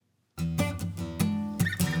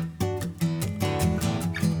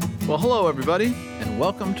Well, hello, everybody, and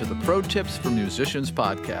welcome to the Pro Tips for Musicians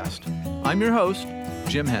podcast. I'm your host,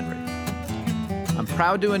 Jim Henry. I'm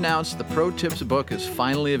proud to announce the Pro Tips book is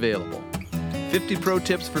finally available. 50 Pro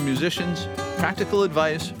Tips for Musicians, practical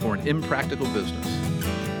advice for an impractical business.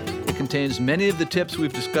 It contains many of the tips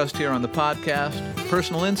we've discussed here on the podcast,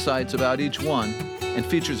 personal insights about each one, and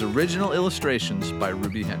features original illustrations by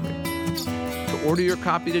Ruby Henry. To order your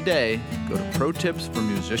copy today, go to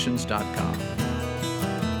protipsformusicians.com.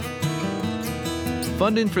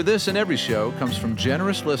 Funding for this and every show comes from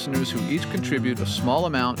generous listeners who each contribute a small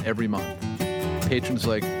amount every month. Patrons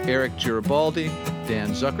like Eric Giribaldi, Dan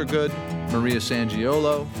Zuckergood, Maria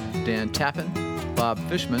Sangiolo, Dan Tappan, Bob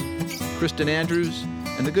Fishman, Kristen Andrews,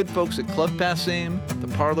 and the good folks at Club Passim, The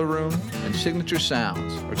Parlor Room, and Signature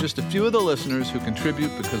Sounds are just a few of the listeners who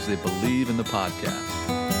contribute because they believe in the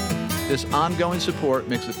podcast. This ongoing support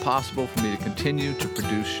makes it possible for me to continue to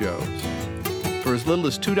produce shows. For as little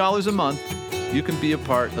as $2 a month, you can be a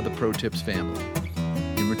part of the Pro Tips family.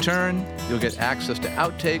 In return, you'll get access to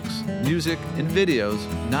outtakes, music, and videos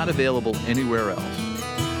not available anywhere else.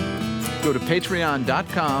 Go to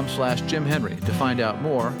patreon.com/JimHenry to find out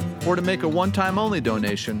more, or to make a one-time only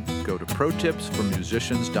donation, go to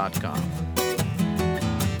protipsformusicians.com.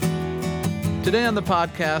 Today on the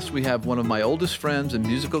podcast, we have one of my oldest friends and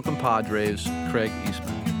musical compadres, Craig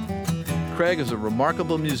Eastman. Craig is a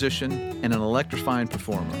remarkable musician and an electrifying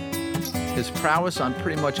performer. His prowess on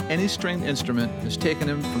pretty much any stringed instrument has taken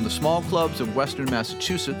him from the small clubs of Western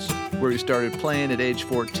Massachusetts, where he started playing at age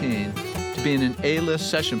 14, to being an A-list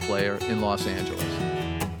session player in Los Angeles.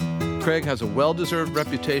 Craig has a well-deserved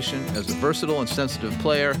reputation as a versatile and sensitive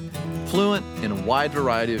player, fluent in a wide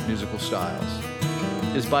variety of musical styles.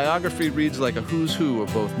 His biography reads like a who's who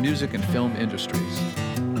of both music and film industries.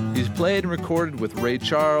 He's played and recorded with Ray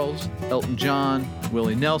Charles, Elton John,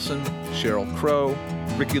 Willie Nelson, Sheryl Crow,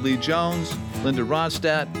 Ricky Lee Jones, Linda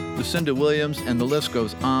Ronstadt, Lucinda Williams, and the list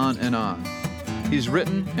goes on and on. He's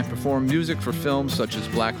written and performed music for films such as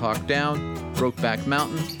Black Hawk Down, Brokeback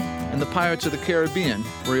Mountain, and The Pirates of the Caribbean,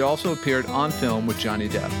 where he also appeared on film with Johnny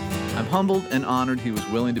Depp. I'm humbled and honored he was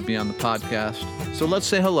willing to be on the podcast, so let's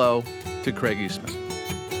say hello to Craig Eastman.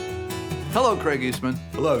 Hello, Craig Eastman.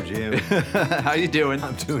 Hello, Jim. How you doing?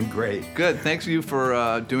 I'm doing great. Good. Thanks you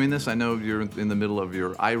for doing this. I know you're in the middle of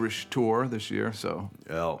your Irish tour this year, so.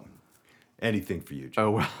 Well, anything for you, Jim.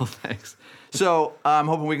 Oh, well, thanks. So I'm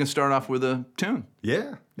hoping we can start off with a tune.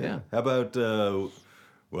 Yeah. Yeah. How about,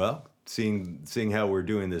 seeing how we're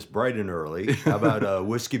doing this bright and early, how about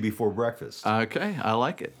Whiskey Before Breakfast? Okay, I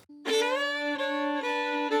like it.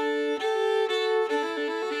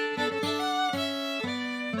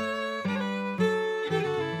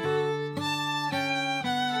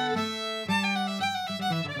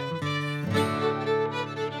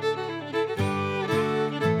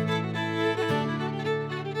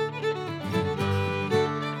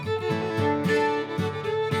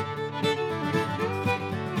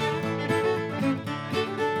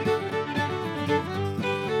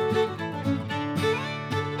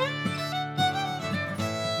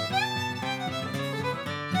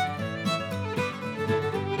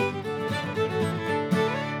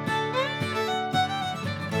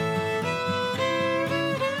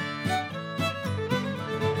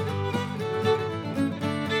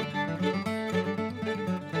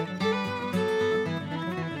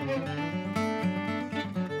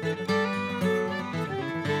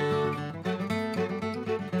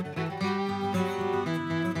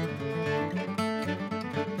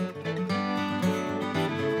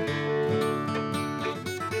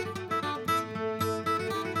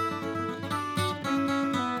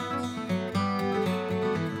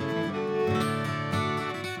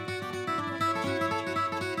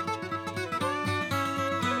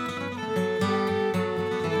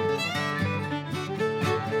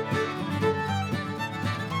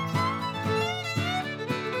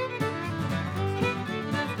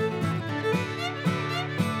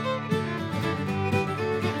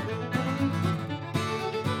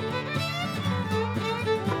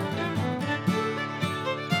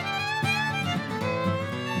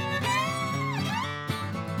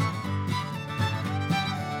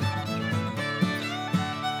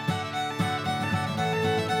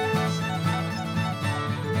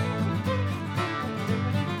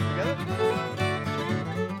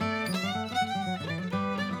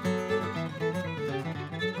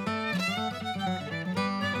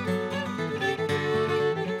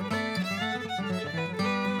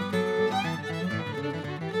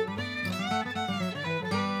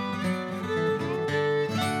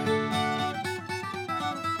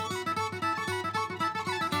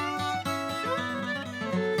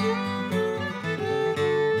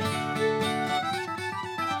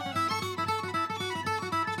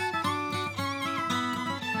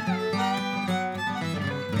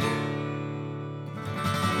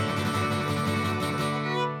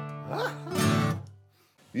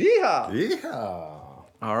 Yeehaw! Yeah.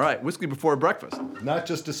 All right, Whiskey Before Breakfast. Not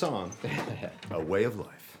just a song, a way of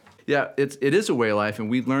life. Yeah, it is a way of life, and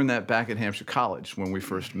we learned that back at Hampshire College when we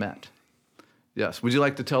first met. Yes. Would you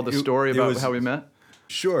like to tell the story about how we met?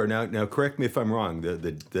 Sure. Now, correct me if I'm wrong.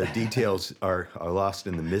 The details are lost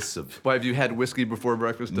in the mists of. Why, have you had whiskey before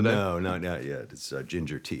breakfast today? No, not yet. It's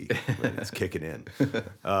ginger tea. But it's kicking in.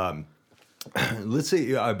 Let's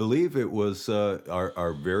see. I believe it was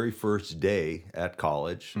our very first day at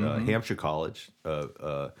college, Hampshire College,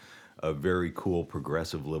 a very cool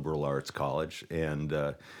progressive liberal arts college, and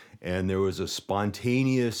there was a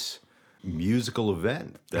spontaneous musical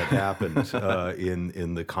event that happened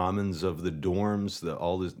in the commons of the dorms.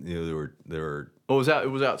 All this, there were. Oh, it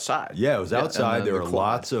was outside. Yeah, it was outside. There were quad.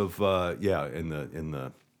 lots of in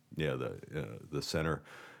the center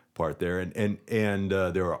part there, and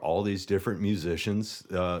there were all these different musicians.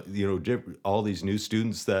 All these new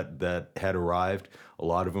students that had arrived. A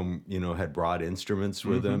lot of them, had brought instruments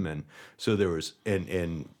with them, and so there was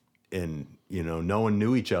and no one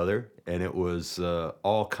knew each other, and it was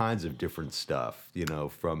all kinds of different stuff.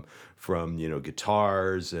 From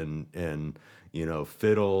guitars and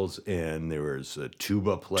fiddles, and there was a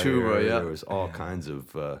tuba player. Tuba, yeah. There was all kinds of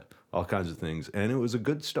things, and it was a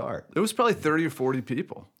good start. There was probably 30 or 40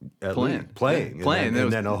 people playing,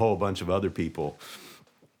 and then a whole bunch of other people.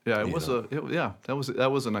 Yeah, that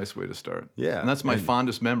was a nice way to start. Yeah, and that's my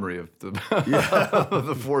fondest memory of the of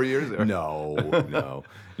the 4 years there. No,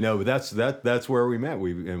 but that's where we met.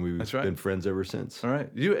 We've right. been friends ever since. All right,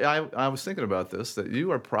 I was thinking about this, that you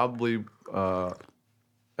are probably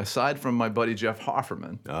aside from my buddy Jeff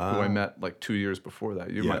Hofferman, who I met like 2 years before that.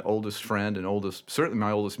 You're my oldest friend and certainly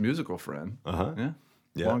my oldest musical friend. Yeah.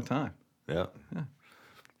 Long time. Yeah.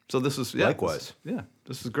 So this is likewise.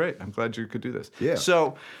 This is great. I'm glad you could do this. Yeah.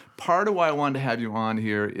 So part of why I wanted to have you on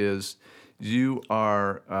here is you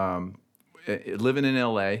are living in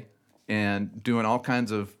LA and doing all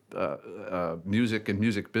kinds of music and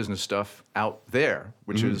music business stuff out there,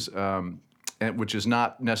 which is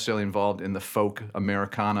not necessarily involved in the folk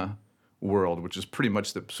Americana world, which is pretty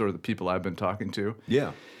much the sort of the people I've been talking to.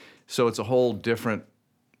 Yeah. So it's a whole different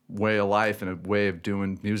way of life and a way of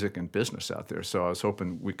doing music and business out there. So I was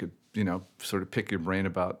hoping we could, sort of pick your brain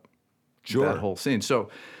about that whole scene. So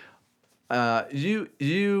when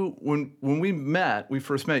we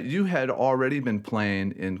first met, you had already been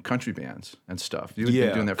playing in country bands and stuff. You had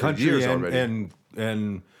been doing that for years already.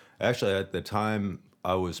 And actually at the time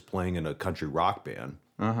I was playing in a country rock band,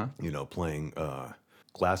 playing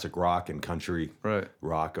classic rock and country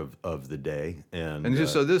rock of the day. And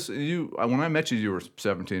when I met you, you were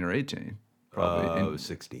 17 or 18, probably. I was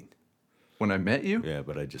 16. When I met you? Yeah,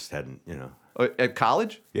 but I just hadn't, At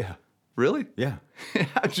college? Yeah. Really? Yeah.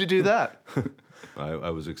 How'd you do that? I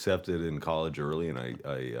was accepted in college early, and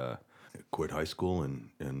I quit high school and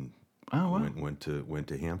went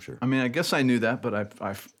to Hampshire. I mean, I guess I knew that, but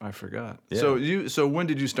I forgot. Yeah. So when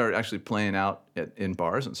did you start actually playing out in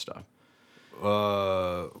bars and stuff?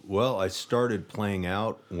 Well, I started playing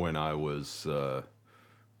out when I was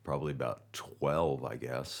probably about 12, I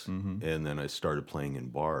guess, and then I started playing in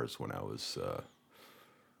bars when I was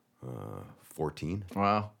 14.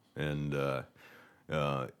 Wow! And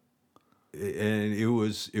it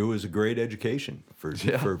was a great education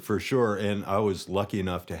for sure. And I was lucky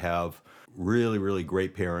enough to have really, really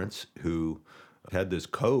great parents who had this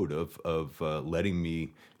code of letting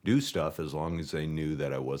me do stuff as long as they knew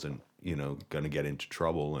that I wasn't, going to get into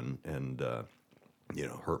trouble and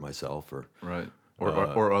hurt myself or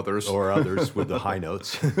others with the high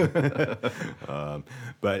notes.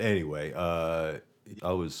 But anyway,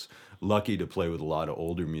 I was lucky to play with a lot of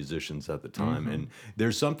older musicians at the time, and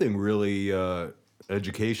there's something really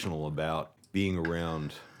educational about being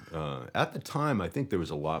around. At the time, I think there was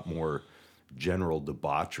a lot more general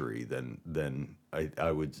debauchery than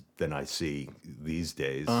I see these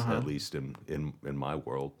days, at least in my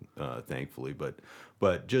world, thankfully.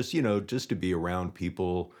 But just to be around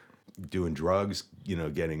people doing drugs,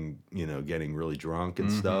 getting really drunk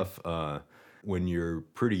and stuff. When you're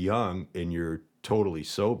pretty young and you're totally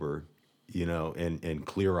sober, and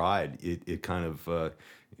clear-eyed, it kind of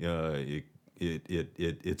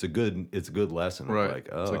it's a good lesson. Right. Like,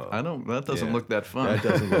 that doesn't look that fun. That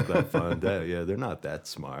doesn't look that fun. They're not that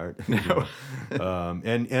smart. No.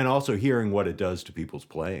 And also hearing what it does to people's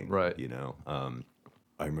playing. Right.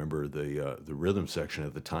 I remember the rhythm section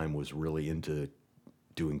at the time was really into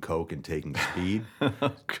doing coke and taking speed.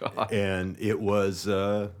 Oh, God. And it was,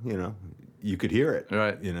 you could hear it,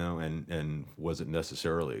 right? And wasn't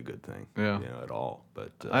necessarily a good thing, at all.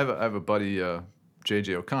 But I have a buddy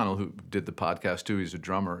J.J. O'Connell, who did the podcast too. He's a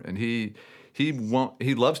drummer, and he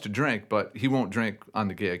loves to drink, but he won't drink on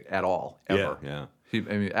the gig at all, ever. Yeah. I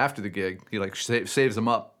mean, after the gig, he like saves them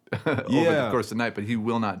up over the course of the night, but he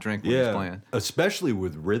will not drink when he's playing. Especially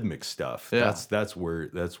with rhythmic stuff. Yeah. That's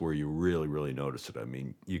where you really notice it. I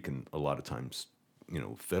mean, you can a lot of times,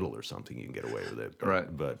 fiddle or something, you can get away with it. Right.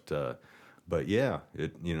 But yeah,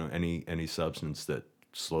 any substance that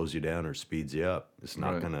slows you down or speeds you up, it's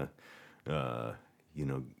not Right. gonna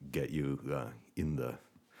get you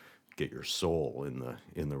get your soul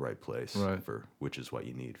in the right place, Right. which is what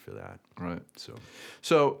you need for that. Right.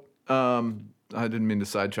 So I didn't mean to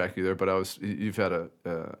sidetrack you there, but you've had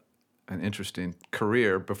an interesting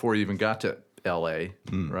career before you even got to L.A.,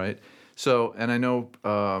 right? So, and I know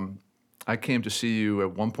I came to see you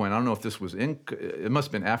at one point. I don't know if this was it must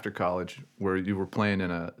have been after college, where you were playing in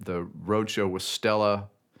the road show with Stella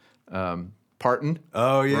Parton.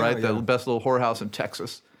 Oh, yeah, right, yeah. the best little whorehouse in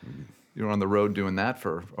Texas. You were on the road doing that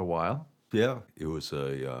for a while. yeah, it was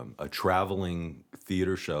a traveling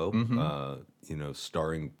theater show,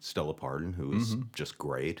 starring Stella Parton, who was just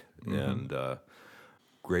great, and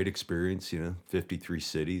great experience. 53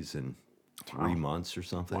 cities in 3 months or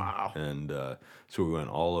something. Wow. And so we went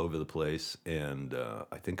all over the place, and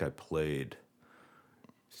I think I played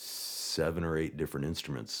 7 or 8 different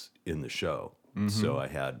instruments in the show. So I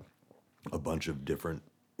had a bunch of different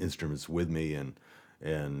instruments with me, and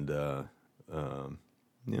it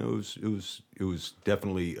was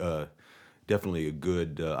definitely a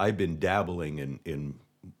good. I've been dabbling in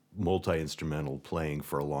multi-instrumental playing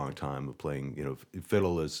for a long time. Playing,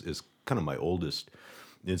 fiddle is kind of my oldest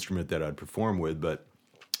instrument that I'd perform with, but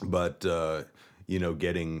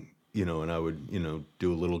getting, and I would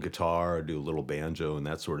do a little guitar, do a little banjo and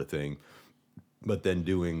that sort of thing, but then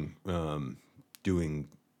doing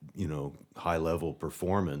high level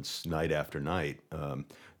performance night after night.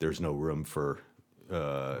 There's no room for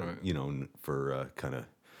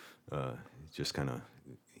just kind of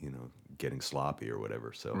getting sloppy or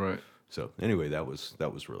whatever. So Right. So anyway, that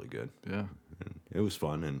was really good. Yeah. And it was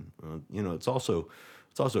fun, and it's also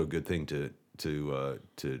a good thing to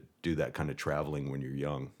do that kind of traveling when you're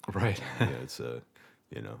young. Right. Yeah, it's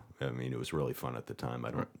it was really fun at the time.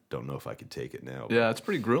 I don't know if I could take it now. Yeah, it's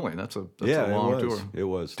pretty grueling. That's a long tour. It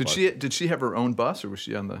was. Did she have her own bus, or was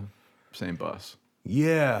she on the same bus?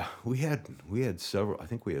 Yeah, we had several. I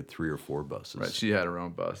think we had 3 or 4 buses. Right, she had her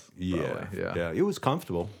own bus. Yeah, probably. yeah. It was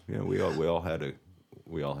comfortable. Yeah, we all had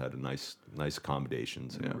a nice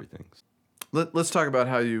accommodations and everything. Let's talk about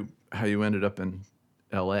how you ended up in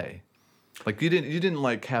L.A. Like you didn't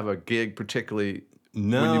like have a gig particularly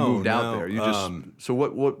when you moved out there. You just so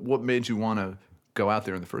what made you want to go out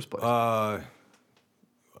there in the first place?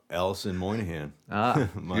 Allison Moynihan.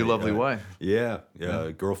 Your lovely wife. Yeah,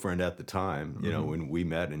 girlfriend at the time. When we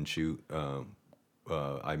met, and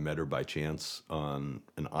I met her by chance on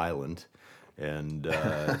an island, and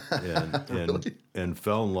and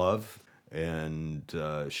fell in love. And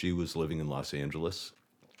she was living in Los Angeles,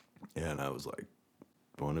 and I was like,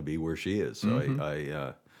 I want to be where she is.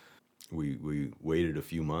 So we waited a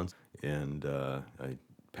few months, and I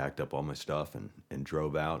packed up all my stuff and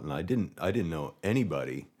drove out. And I didn't know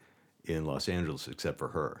anybody in Los Angeles except for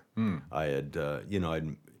her. I had I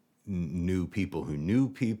knew people who knew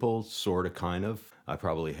people, sort of, kind of. I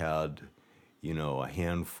probably had a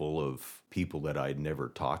handful of people that I'd never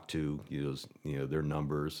talked to, their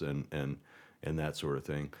numbers and that sort of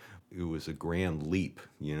thing. It was a grand leap,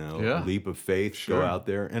 leap of faith. Sure. Go out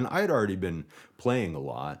there, and I'd already been playing a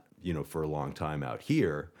lot, for a long time out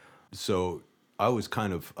here, so I was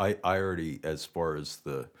I already, as far as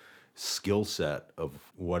the skill set of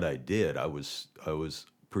what I did, I was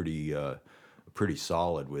pretty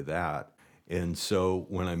solid with that. And so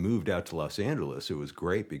when I moved out to Los Angeles, it was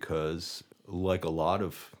great because, like a lot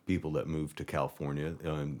of people that move to California,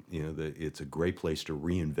 it's a great place to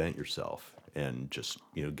reinvent yourself and just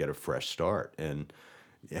get a fresh start. And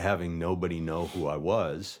having nobody know who I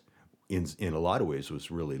was, in a lot of ways, was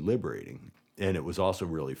really liberating. And it was also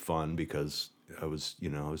really fun because I was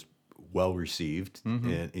well received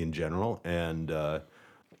in general, and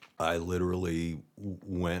I literally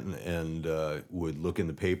went and would look in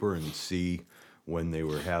the paper and see when they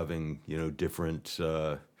were having different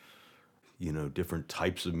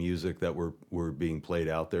types of music that were being played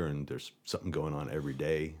out there, and there's something going on every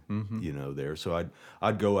day, there. So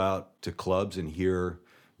I'd go out to clubs and hear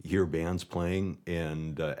bands playing,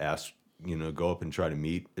 and ask, go up and try to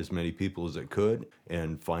meet as many people as I could,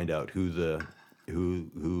 and find out who the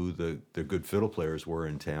good fiddle players were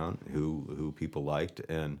in town, who people liked,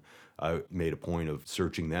 and I made a point of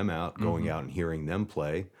searching them out, going out and hearing them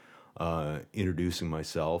play. introducing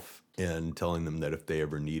myself and telling them that if they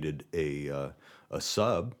ever needed a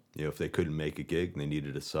sub, if they couldn't make a gig and they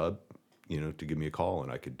needed a sub, to give me a call,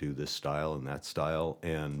 and I could do this style and that style,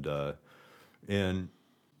 and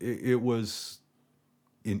it was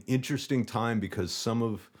an interesting time because some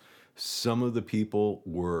of the people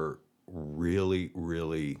were really,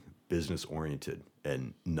 really business oriented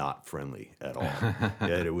and not friendly at all.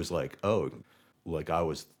 And it was like, like I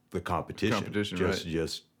was the competition just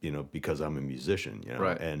because I'm a musician,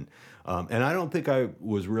 Right. And I don't think I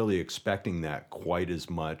was really expecting that quite as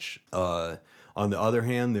much. On the other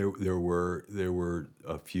hand, there were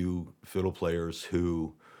a few fiddle players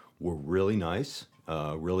who were really nice,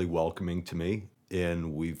 really welcoming to me,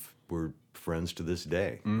 and we're friends to this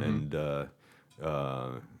day. And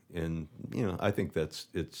I think that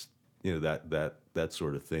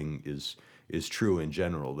sort of thing is true in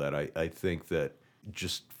general. That I think that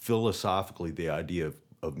just philosophically, the idea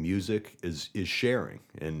of music is sharing,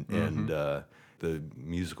 and the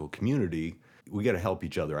musical community, we got to help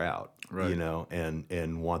each other out, right.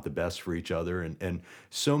 and want the best for each other, and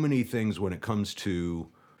so many things when it comes to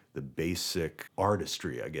the basic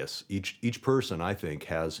artistry, I guess. Each person, I think,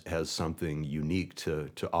 has something unique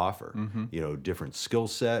to offer. Different skill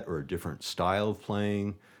set or a different style of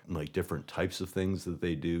playing, like different types of things that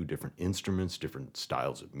they do, different instruments, different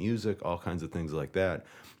styles of music, all kinds of things like that.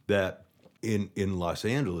 That in Los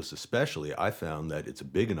Angeles especially, I found that it's a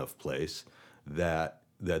big enough place that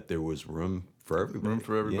there was room for everybody. Room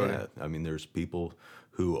for everybody. Yeah, I mean, there's people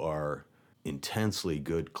who are intensely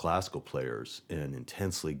good classical players and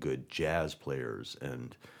intensely good jazz players,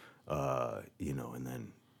 and and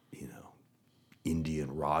then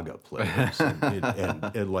Indian raga players,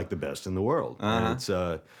 and like the best in the world. And it's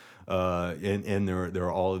and there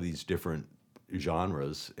are all of these different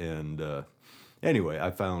genres, and anyway, I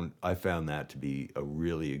found that to be a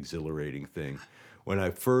really exhilarating thing. When I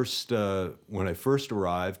first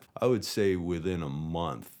arrived, I would say within a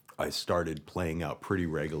month, I started playing out pretty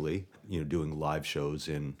regularly, doing live shows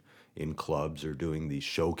in clubs or doing these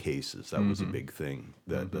showcases. That was a big thing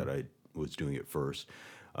that I was doing at first.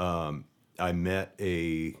 I met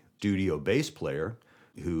a studio bass player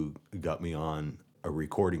who got me on a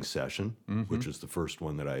recording session, which was the first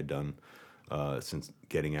one that I had done since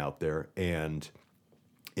getting out there. And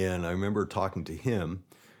I remember talking to him,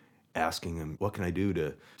 asking him, what can I do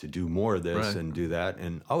to do more of this and do that?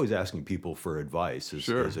 And always asking people for advice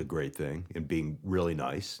is a great thing, and being really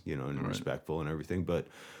nice, and respectful and everything.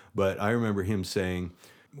 But I remember him saying,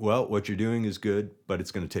 well, what you're doing is good, but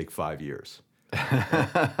it's going to take 5 years.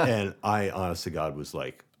 And I, honest to God, was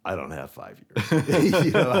like, I don't have 5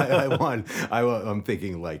 years. I'm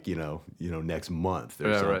thinking like, next month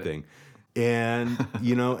or something. Right. And,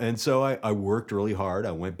 and so I worked really hard.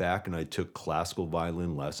 I went back and I took classical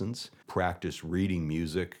violin lessons, practiced reading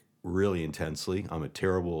music really intensely.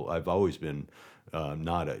 I've always been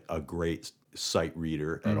not a great sight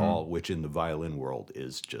reader at all, which in the violin world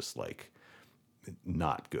is just like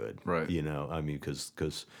not good. Right.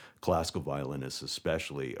 Because classical violinists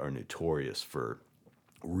especially are notorious for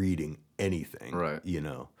reading anything. Right.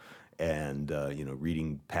 And,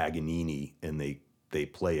 reading Paganini, and they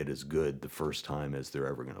play it as good the first time as they're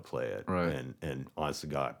ever going to play it. Right. And honest to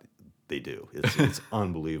God, they do. It's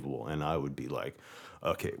unbelievable. And I would be like,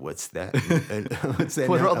 okay, what's that? And what's that?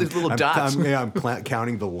 What are all these little dots? I'm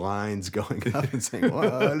counting the lines going up and saying,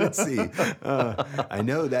 well, let's see. I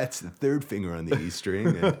know that's the third finger on the E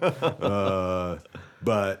string.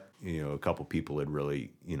 But, a couple people had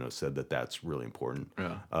really, said that that's really important.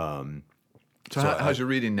 Yeah. So how's your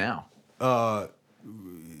reading now?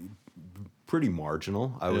 Pretty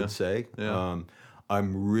marginal, I would say. Yeah.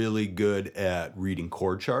 I'm really good at reading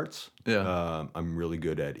chord charts. Yeah. I'm really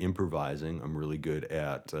good at improvising. I'm really good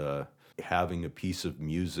at having a piece of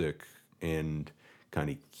music and kind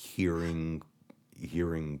of hearing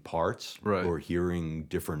parts, right, or hearing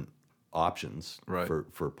different options, right,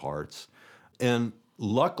 for parts. And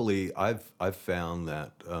luckily, I've found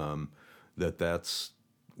that that's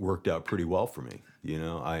worked out pretty well for me.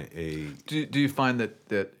 Do you find that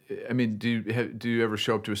do you ever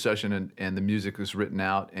show up to a session and the music is written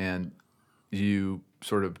out and you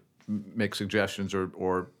sort of make suggestions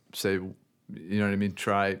or say,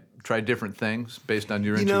 try different things based on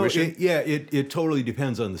your intuition? It totally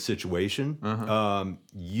depends on the situation.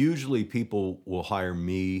 Usually people will hire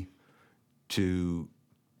me to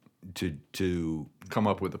come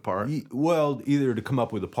up with a part. Well, either to come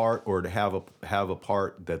up with a part or to have a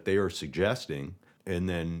part that they are suggesting, and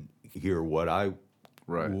then hear what I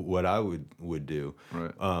would do.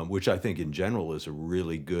 Right. Which I think in general is a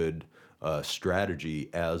really good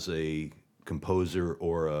strategy as a composer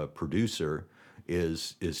or a producer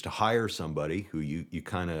is to hire somebody who you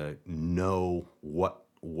kind of know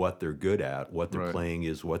what they're good at, what their Right. playing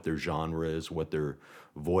is, what their genre is, what their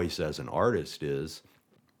voice as an artist is,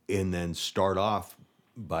 and then start off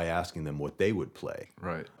by asking them what they would play.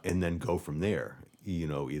 Right. And then go from there. You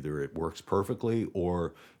know, either it works perfectly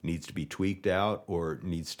or needs to be tweaked out or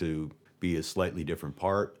needs to be a slightly different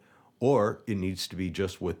part or it needs to be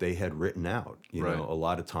just what they had written out. You Right. know, a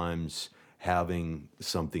lot of times having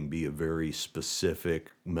something be a very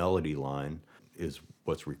specific melody line is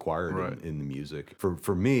what's required Right. in the music.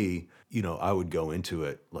 For me, you know, I would go into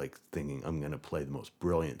it like thinking I'm going to play the most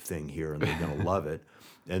brilliant thing here and they're going to love it.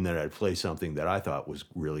 And then I'd play something that I thought was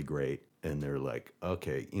really great. And they're like,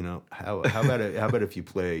 okay, you know, how about if you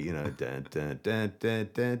play, you know, dun, dun, dun, dun,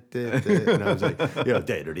 dun, dun, dun. And I was like, you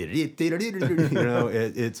know,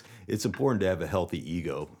 it's important to have a healthy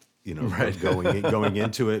ego, you know, Right. going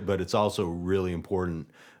into it, but it's also really important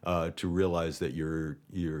to realize that you're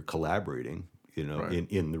collaborating, you know, Right.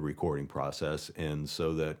 in the recording process, and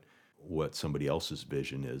so that what somebody else's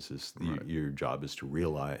vision is Right. your job is to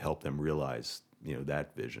help them realize, you know,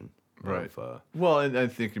 that vision. Right. Of, Well, and I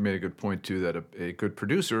think you made a good point too that a good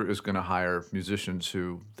producer is going to hire musicians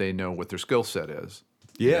who they know what their skill set is.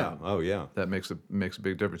 yeah. Oh, yeah. That makes a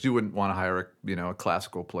big difference. You wouldn't want to hire a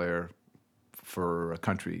classical player for a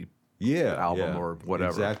country Yeah. album yeah. or whatever.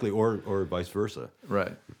 Exactly. Or vice versa.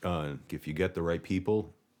 Right. If you get the right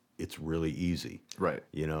people, it's really easy. Right.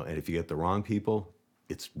 You know, and if you get the wrong people,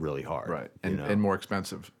 it's really hard. Right. you And know? and more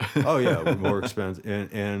expensive. Oh yeah, more expensive,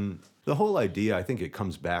 and the whole idea, I think it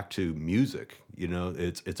comes back to music. You know,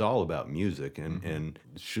 it's all about music, and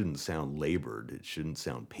it shouldn't sound labored. It shouldn't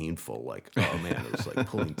sound painful. Like, oh man, it was like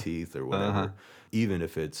pulling teeth or whatever. Even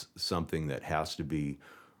if it's something that has to be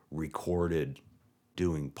recorded,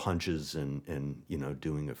 doing punches and you know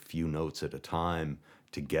doing a few notes at a time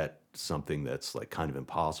to get something that's like kind of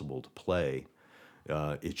impossible to play.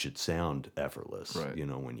 It should sound effortless, Right. you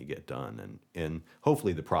know, when you get done, and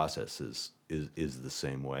hopefully the process is the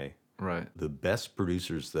same way. Right. The best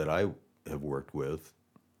producers that I have worked with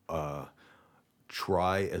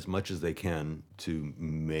try as much as they can to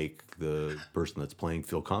make the person that's playing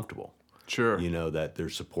feel comfortable. Sure. You know that they're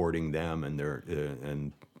supporting them, and they're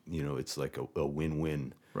and you know it's like a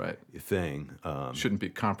win-win Right. thing. Shouldn't be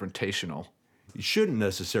confrontational. It shouldn't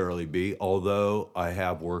necessarily be, although I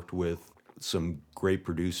have worked with some great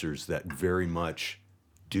producers that very much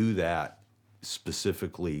do that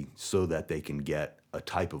specifically so that they can get a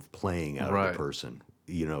type of playing out of Right. the person.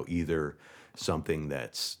 You know, either something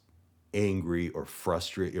that's angry or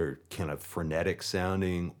frustrated or kind of frenetic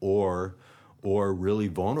sounding or really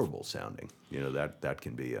vulnerable sounding. You know, that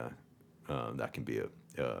can be a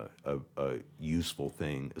useful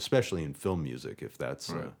thing, especially in film music, if that's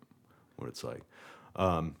Right. what it's like.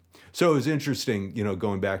 So it was interesting, you know,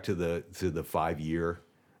 going back to the 5-year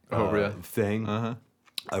thing.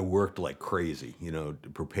 I worked like crazy, you know,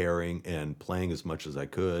 preparing and playing as much as I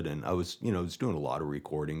could, and I was doing a lot of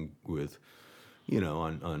recording with, you know,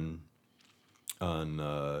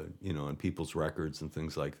 on people's records and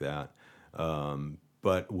things like that,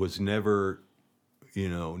 but was never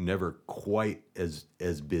quite as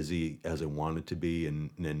busy as I wanted to be,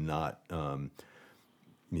 and not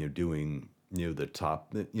doing the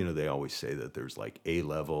top. They always say that there's like A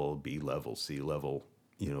level, B level, C level,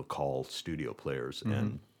 call studio players,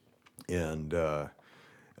 and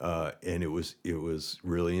it was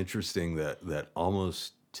really interesting that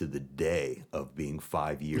almost to the day of being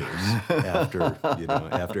 5 years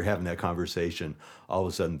after having that conversation, all of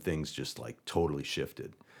a sudden things just like totally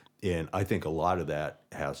shifted. And I think a lot of that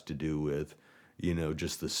has to do with,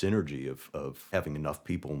 just the synergy of having enough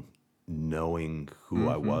people knowing who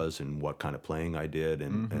I was and what kind of playing I did,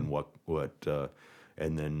 and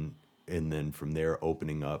and then from there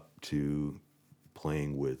opening up to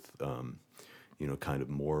playing with kind of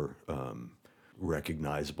more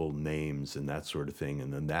recognizable names and that sort of thing,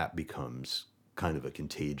 and then that becomes kind of a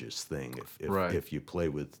contagious thing if you play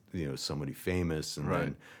with somebody famous, and Right.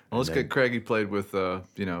 then Well, let's get Craig. He played with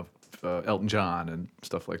Elton John and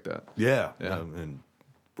stuff like that. yeah, Yeah. And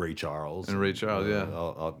Ray Charles And Ray Charles, yeah.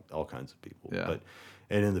 all kinds of people. Yeah.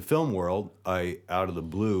 And in the film world, I out of the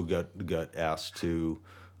blue got asked to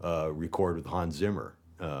record with Hans Zimmer,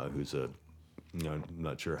 who's I'm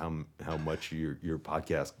not sure how much your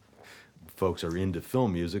podcast folks are into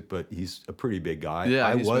film music, but he's a pretty big guy. Yeah,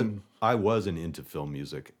 I wasn't into film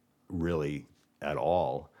music really at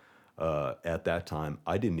all at that time.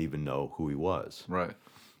 I didn't even know who he was. Right.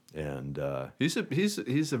 And He's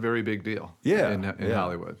a very big deal. yeah, in yeah.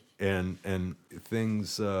 Hollywood. And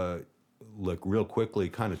things like real quickly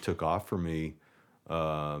kind of took off for me,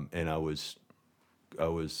 and I was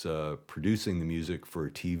producing the music for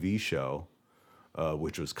a TV show,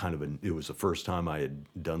 which was it was the first time I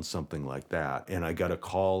had done something like that. And I got a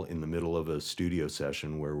call in the middle of a studio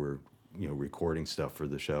session where we're, recording stuff for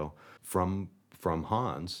the show from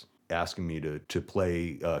Hans, asking me to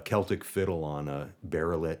play Celtic fiddle on a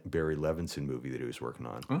Barry Levinson movie that he was working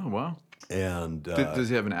on. Oh, wow. And Does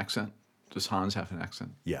he have an accent? Does Hans have an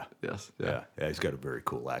accent? yeah, Yes. yeah, he's got a very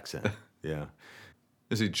cool accent. Yeah.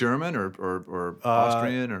 Is he German or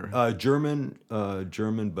Austrian or? German,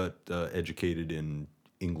 but educated in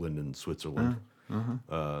England and Switzerland.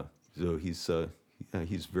 So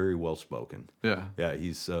he's very well spoken. Yeah. Yeah,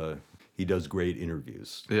 he does great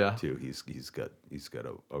interviews. Yeah. Too. He's got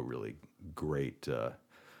a really great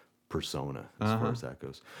persona as far as that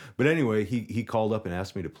goes. But anyway, he called up and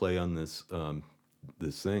asked me to play on this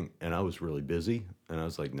thing, and I was really busy, and I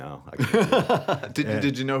was like, no, I can't do it.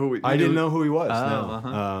 Did you know who? I didn't know who he was. Oh,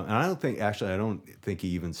 no, and I don't think he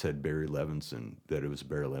even said Barry Levinson, that it was a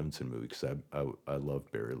Barry Levinson movie, because I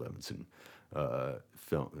loved Barry Levinson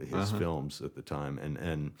films at the time,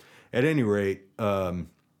 and at any rate,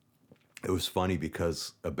 it was funny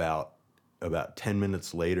because about 10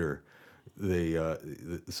 minutes later,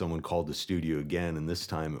 someone called the studio again, and this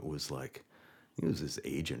time it was like, it was his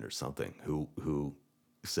agent or something who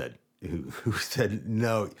said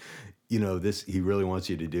no, this, he really wants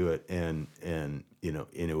you to do it, and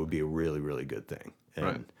it would be a really, really good thing, and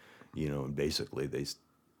right. And basically they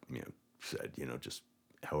said, just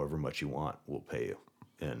however much you want, we'll pay you,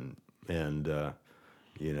 and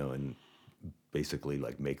basically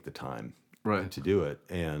like make the time right. to do it,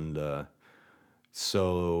 and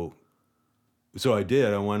so I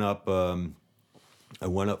did. I went up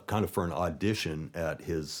kind of for an audition at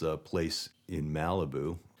his place in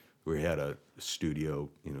Malibu, where he had a studio,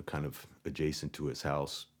 kind of adjacent to his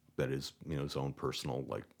house, that is, his own personal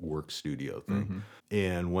like work studio thing,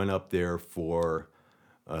 and went up there for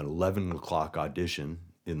an 11 o'clock audition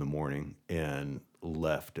in the morning and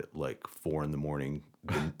left at like 4 in the morning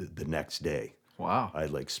the next day. Wow. I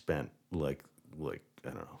like spent like I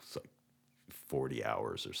don't know, it's like 40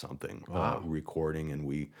 hours or something. Wow. Recording,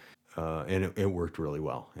 and and it worked really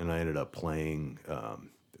well. And I ended up playing, I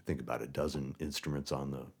think about a dozen instruments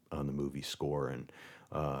on the movie score, and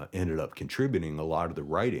ended up contributing a lot of the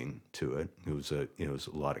writing to it. It was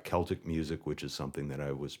a lot of Celtic music, which is something that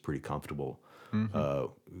I was pretty comfortable,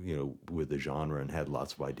 with the genre, and had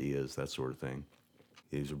lots of ideas, that sort of thing.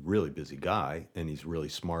 He's a really busy guy, and he's really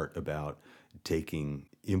smart about taking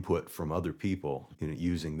input from other people,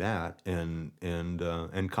 using that and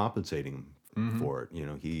compensating him for it.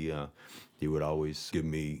 He would always give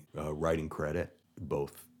me writing credit,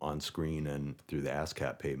 both on screen and through the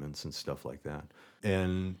ASCAP payments and stuff like that.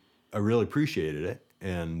 And I really appreciated it.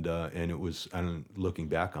 And it was, and looking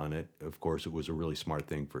back on it, of course, it was a really smart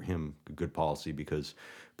thing for him, a good policy, because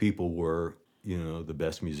people were, the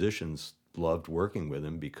best musicians loved working with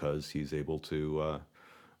him, because he's able to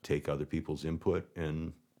take other people's input,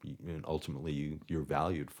 and ultimately you're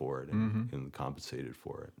valued for it and compensated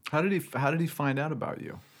for it. How did he find out about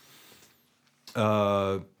you?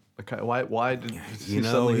 Why did he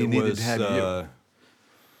suddenly he needed to have you?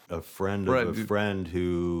 A friend of a friend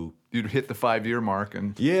who you'd hit the 5-year mark,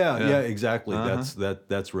 and yeah, exactly.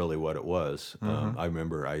 That's really what it was. I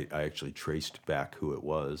remember I actually traced back who it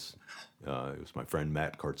was. It was my friend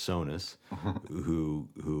Matt Kartsonis,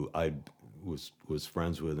 who I was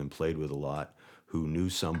friends with and played with a lot, who knew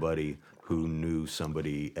somebody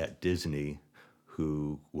at Disney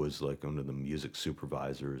who was like one of the music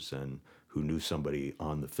supervisors, and who knew somebody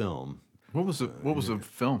on the film. What was the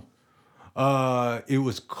film? It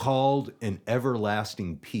was called An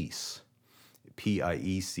Everlasting Peace,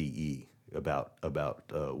 Piece, about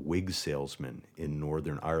wig salesmen in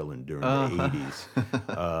Northern Ireland during the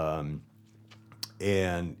 80s.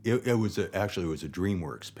 And it was actually a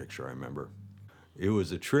DreamWorks picture, I remember. It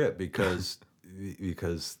was a trip because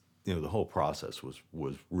the whole process was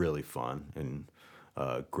really fun, and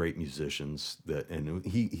great musicians and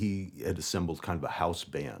he had assembled kind of a house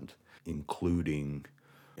band, including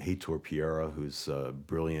Heitor Pereira, who's a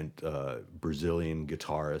brilliant Brazilian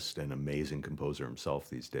guitarist and amazing composer himself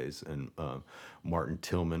these days, and Martin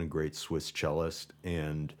Tillman, a great Swiss cellist,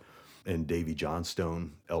 and Davy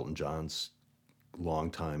Johnstone, Elton John's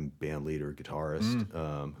longtime band leader, guitarist,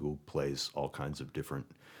 who plays all kinds of different,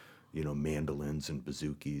 mandolins and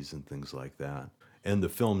bouzouki and things like that. And the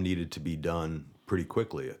film needed to be done pretty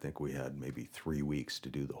quickly. I think we had maybe 3 weeks to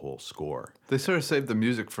do the whole score. They sort of save the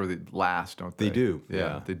music for the last, don't they? They do.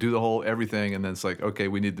 Yeah. They do the whole everything, and then it's like, okay,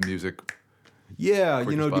 we need the music Yeah,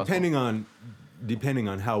 quick as possible. depending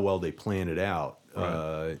on how well they plan it out,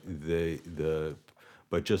 Right.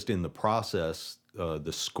 but just in the process,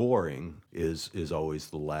 the scoring is always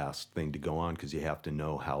the last thing to go on because you have to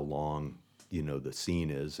know how long the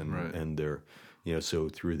scene is, and Right. and they're so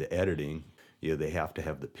through the editing, they have to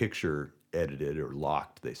have the picture edited or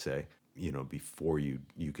locked, they say, before you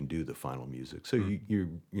can do the final music. So you're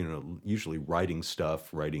usually writing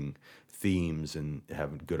themes and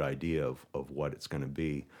have a good idea of what it's going to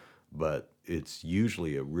be, but it's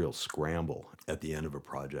usually a real scramble at the end of a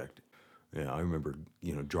project. I remember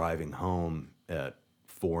driving home at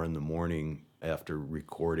 4 a.m. after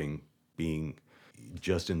recording, being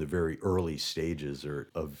just in the very early stages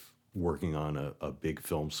of working on a big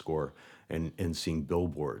film score, and seeing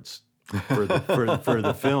billboards for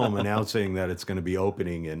the film announcing that it's going to be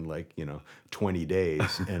opening in 20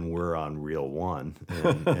 days, and we're on reel one,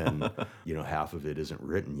 and half of it isn't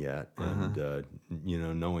written yet, and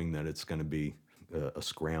knowing that it's going to be a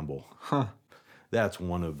scramble. That's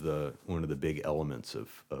one of the big elements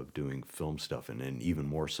of doing film stuff, and even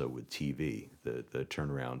more so with TV. The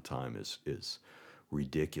turnaround time is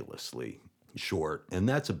ridiculously short, and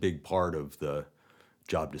that's a big part of the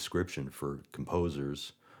job description for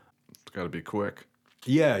composers. It's got to be quick.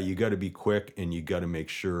 Yeah, you got to be quick, and you got to make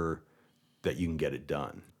sure that you can get it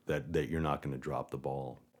done, that you're not going to drop the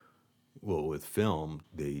ball. Well, with film,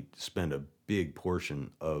 they spend a big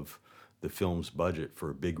portion of the film's budget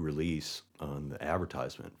for a big release on the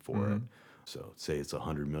advertisement for it. So say it's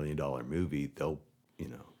 $100 million movie, they'll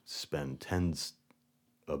spend tens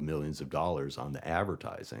of millions of dollars on the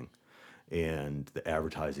advertising, and the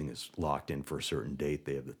advertising is locked in for a certain date.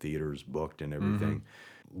 They have the theaters booked and everything.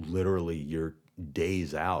 Literally, you're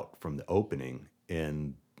days out from the opening,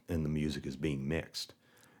 and the music is being mixed.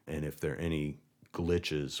 And if there are any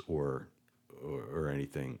glitches or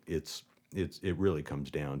anything, it really comes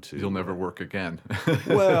down to You'll never work again.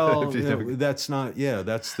 well, that's not. Yeah,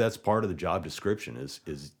 that's part of the job description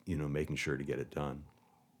is making sure to get it done.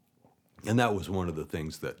 And that was one of the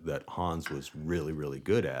things that Hans was really, really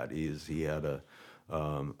good at. He had a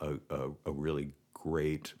really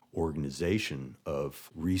great organization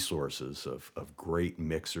of resources, of great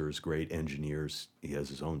mixers, great engineers. He has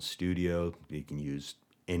his own studio he can use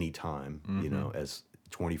anytime, as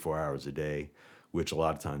 24 hours a day, which a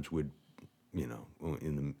lot of times would,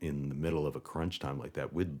 in the middle of a crunch time like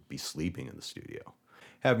that, we'd be sleeping in the studio.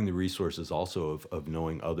 Having the resources also of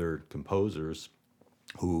knowing other composers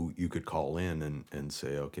who you could call in and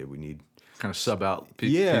say, okay, we need kind of sub out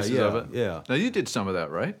pieces of it. Yeah. Now you did some of that,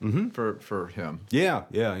 right? For him. Yeah,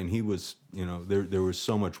 and he was, there was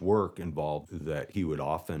so much work involved that he would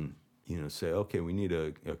often, say, okay, we need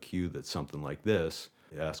a cue that's something like this.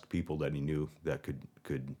 Ask people that he knew that could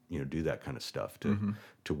do that kind of stuff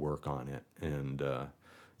to work on it, and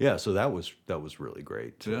so that was really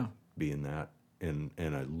great to be in that, and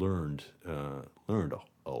I learned a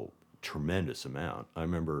tremendous amount. I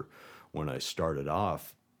remember when I started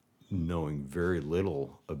off, knowing very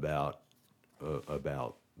little about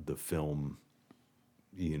the film,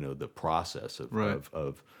 the process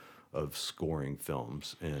of scoring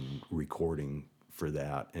films and recording for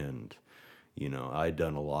that, and I'd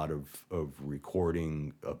done a lot of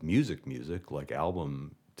recording of music like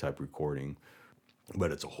album type recording,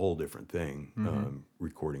 but it's a whole different thing,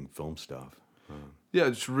 recording film stuff. Yeah,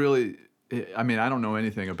 it's really. I mean, I don't know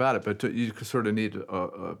anything about it, but you sort of need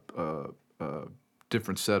a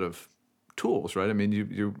different set of tools, right? I mean,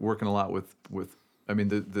 you're working a lot with. I mean,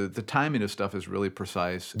 the timing of stuff is really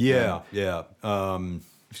precise. Yeah.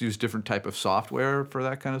 You use different type of software for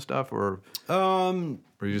that kind of stuff, or you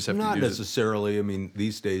just have not to use necessarily. I mean,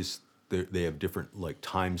 these days they have different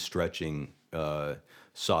time stretching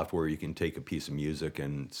software. You can take a piece of music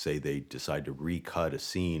and say they decide to recut a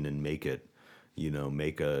scene and make it,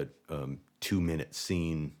 make a 2-minute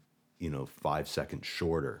scene, 5 seconds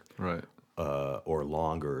shorter, right, or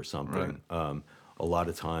longer or something. Right. A lot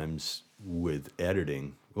of times with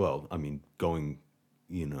editing, well, I mean, going,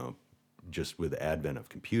 just with the advent of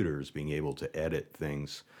computers, being able to edit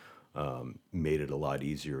things made it a lot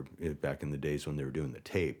easier. Back in the days when they were doing the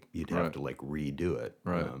tape, you'd have to redo it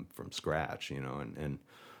from scratch,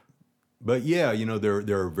 But yeah,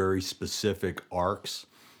 there are very specific arcs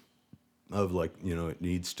of it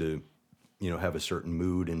needs to, have a certain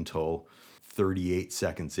mood until 38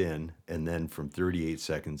 seconds in, and then from 38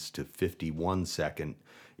 seconds to 51 second,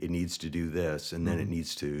 it needs to do this, and then it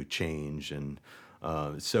needs to change, and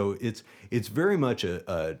so it's very much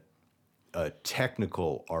a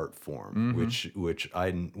technical art form, which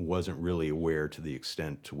I wasn't really aware to the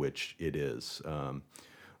extent to which it is.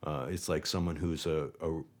 It's like someone who's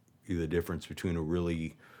the difference between a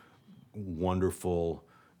really wonderful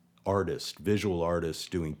artist, visual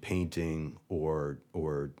artist doing painting or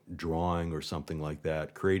drawing or something like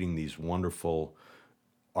that, creating these wonderful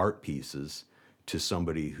art pieces, to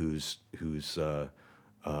somebody who's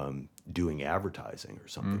doing advertising or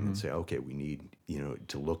something, and say, okay, we need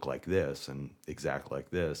to look like this and exact like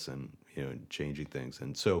this, and changing things.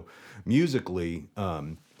 And so musically,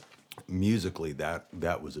 that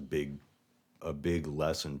was a big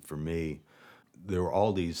lesson for me. There were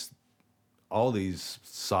all these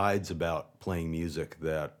sides about playing music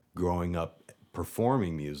that, growing up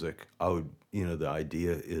performing music, I would, the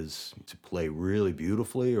idea is to play really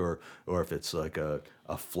beautifully, or if it's like a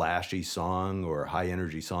flashy song or a high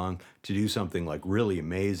energy song, to do something like really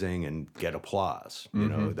amazing and get applause.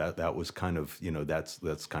 That was kind of,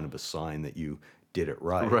 that's kind of a sign that you did it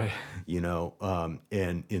right. Right.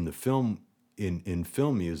 And in the film, in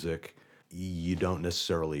film music, you don't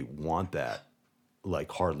necessarily want that,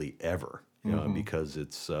 like hardly ever, because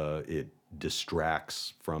it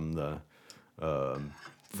distracts from the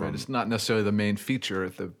Right. It's not necessarily the main feature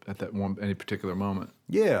at that one any particular moment.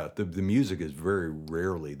 Yeah, the music is very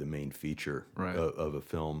rarely the main feature Right. of a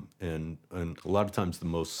film, and a lot of times the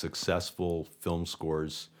most successful film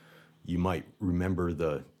scores, you might remember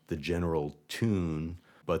the general tune,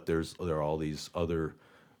 but there are all these other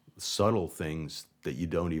subtle things that you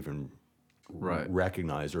don't even Right.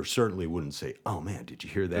 recognize, or certainly wouldn't say, "Oh man, did you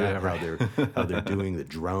hear that? Yeah, right. How they're doing the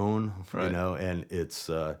drone?" Right. And it's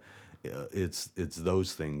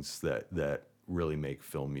those things that really make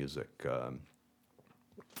film music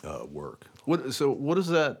work. What does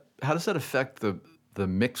that? How does that affect the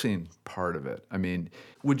mixing part of it? I mean,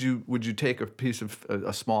 would you take a piece of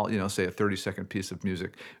a small, say a 30-second piece of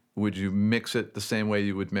music? Would you mix it the same way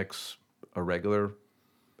you would mix a regular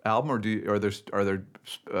album, or are there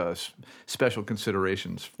special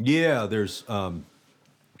considerations? Yeah, there's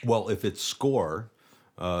well, if it's score,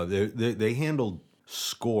 they handled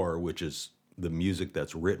score, which is the music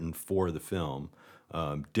that's written for the film,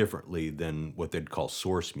 differently than what they'd call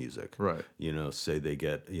source music. Right. Say they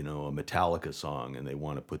get a Metallica song and they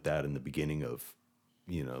want to put that in the beginning of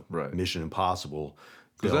Right. Mission Impossible,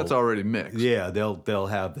 Because that's already mixed. Yeah, they'll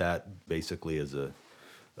have that basically as a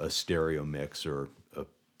stereo mix or a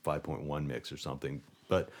 5.1 mix or something.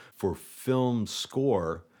 But for film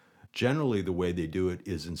score, generally the way they do it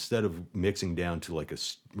is, instead of mixing down to like a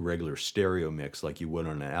regular stereo mix like you would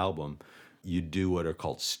on an album, you do what are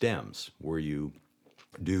called stems, where you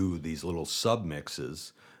do these little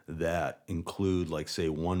submixes that include, like, say,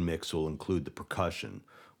 one mix will include the percussion,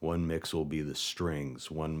 one mix will be the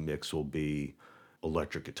strings, one mix will be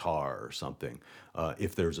electric guitar or something.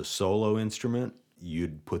 If there's a solo instrument,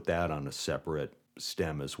 you'd put that on a separate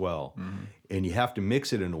stem as well. And you have to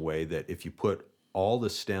mix it in a way that if you put all the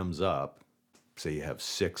stems up, say you have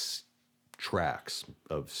 6 tracks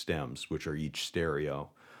of stems, which are each stereo,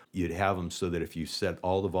 you'd have them so that if you set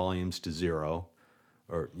all the volumes to 0,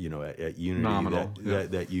 or at unity, Nominal,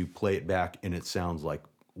 that you play it back and it sounds like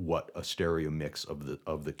what a stereo mix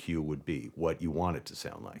of the cue would be, what you want it to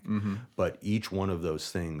sound like. But each one of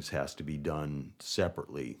those things has to be done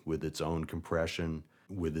separately, with its own compression,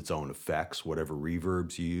 with its own effects. Whatever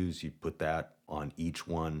reverbs you use, you put that on each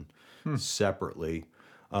one separately.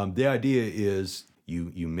 The idea is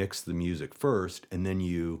you mix the music first, and then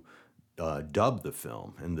you dub the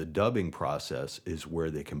film. And the dubbing process is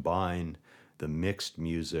where they combine the mixed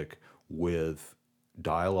music with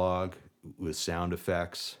dialogue, with sound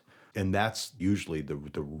effects, and that's usually the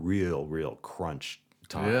real crunch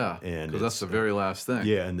time. Yeah, and because that's the very last thing.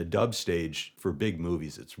 Yeah, and the dub stage for big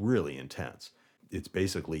movies, it's really intense. It's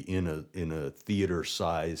basically in a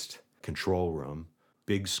theater-sized control room,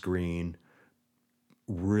 big screen,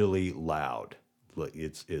 really loud. Like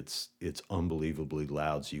it's unbelievably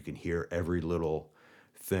loud, so you can hear every little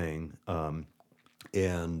thing,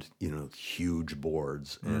 and huge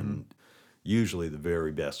boards, and usually the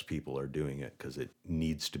very best people are doing it because it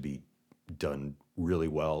needs to be done really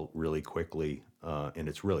well, really quickly, and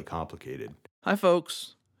it's really complicated. Hi,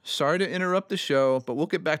 folks. Sorry to interrupt the show, but we'll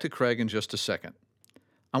get back to Craig in just a second.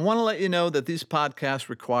 I want to let you know that these podcasts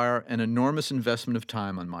require an enormous investment of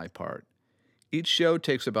time on my part. Each show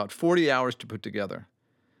takes about 40 hours to put together.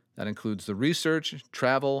 That includes the research,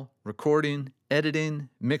 travel, recording, editing,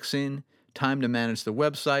 mixing, time to manage the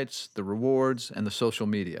websites, the rewards, and the social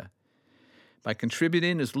media. By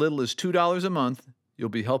contributing as little as $2 a month, you'll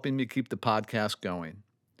be helping me keep the podcast going.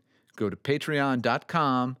 Go to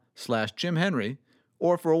patreon.com/Jim Henry,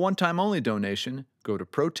 or for a one-time only donation, go to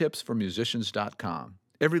protipsformusicians.com.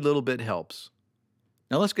 Every little bit helps.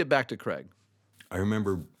 Now let's get back to Craig. I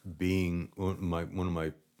remember being one of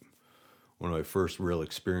my one of my first real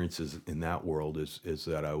experiences in that world is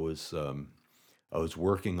that I was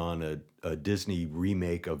working on a Disney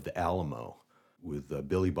remake of The Alamo with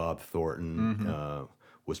Billy Bob Thornton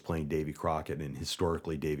was playing Davy Crockett, and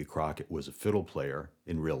historically Davy Crockett was a fiddle player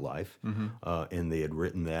in real life, and they had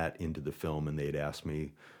written that into the film, and they had asked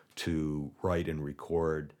me to write and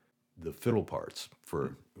record the fiddle parts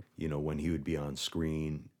for when he would be on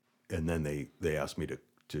screen, and then they asked me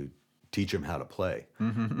to teach him how to play,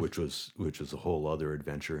 which was a whole other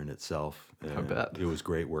adventure in itself. And I bet. It was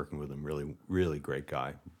great working with him. Really, really great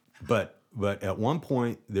guy. But at one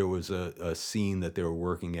point there was a scene that they were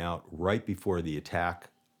working out right before the attack,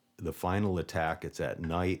 the final attack. It's at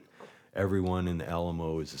night. Everyone in the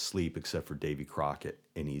Alamo is asleep except for Davy Crockett,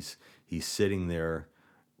 and he's sitting there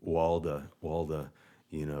while the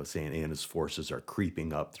Santa Anna's forces are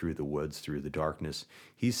creeping up through the woods, through the darkness.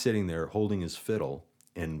 He's sitting there holding his fiddle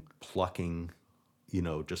and plucking,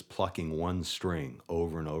 just plucking one string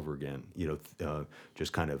over and over again,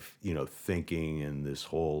 just kind of, thinking in this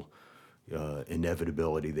whole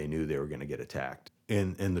inevitability. They knew they were going to get attacked.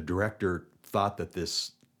 And the director thought that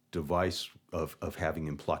this device of having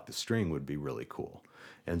him pluck the string would be really cool.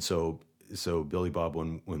 And so Billy Bob,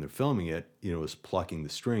 when they're filming it, was plucking the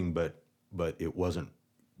string, but it wasn't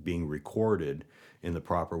being recorded in the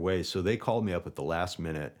proper way. So they called me up at the last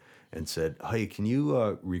minute and said, "Hey, can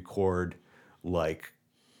you record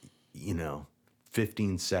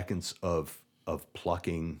 15 seconds of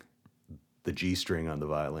plucking the G string on the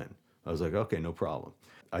violin?" I was like, "Okay, no problem."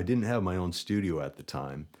 I didn't have my own studio at the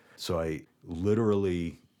time, so I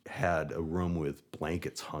literally had a room with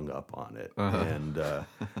blankets hung up on it, and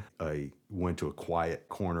I went to a quiet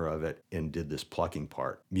corner of it and did this plucking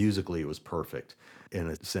part. Musically, it was perfect,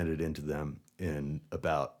 and I sent it into them, and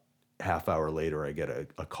about half hour later, I get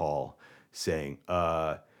a call saying,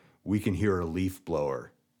 "We can hear a leaf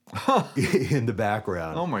blower in the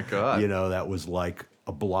background." Oh my God. That was like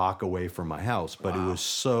a block away from my house, but It was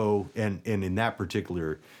so, and in that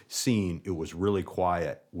particular scene, it was really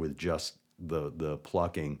quiet with just the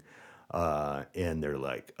plucking, and they're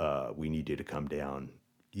like, "We need you to come down,"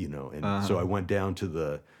 and so I went down to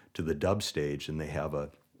the dub stage, and they have a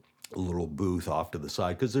little booth off to the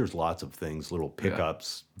side, because there's lots of things, little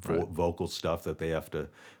pickups, vocal stuff that they have to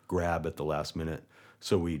grab at the last minute.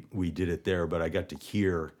 So we did it there, but I got to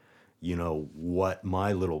hear, what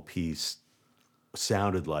my little piece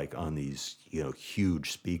sounded like on these,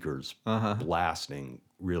 huge speakers blasting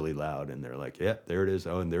really loud, and they're like, "Yeah, there it is.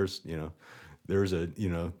 Oh, and there's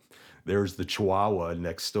the Chihuahua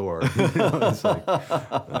next door." It's like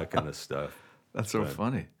that kind of stuff. That's so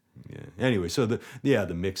funny. Yeah. Anyway, so the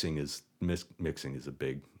mixing is a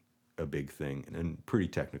big thing, and pretty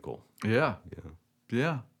technical. Yeah.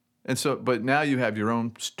 Yeah. And so, but now you have your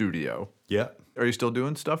own studio. Yeah. Are you still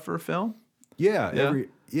doing stuff for film? Yeah. Every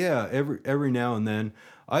now and then.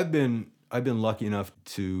 I've been lucky enough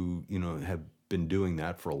to have been doing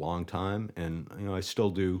that for a long time, and I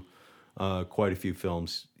still do quite a few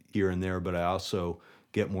films here and there, but I also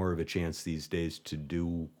get more of a chance these days to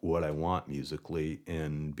do what I want musically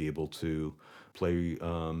and be able to play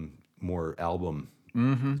more album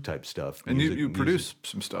type stuff. And you produce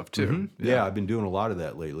some stuff too. Mm-hmm. Yeah, I've been doing a lot of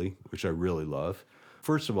that lately, which I really love.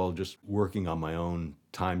 First of all, just working on my own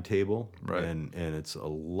timetable, and it's a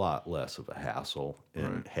lot less of a hassle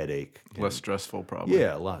and headache. Less stressful, probably.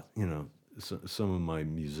 Yeah, a lot, some of my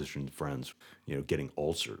musician friends, getting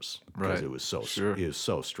ulcers because it was so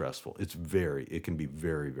stressful. It can be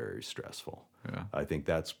very, very stressful. Yeah. I think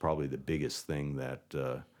that's probably the biggest thing that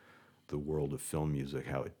the world of film music,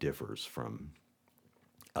 how it differs from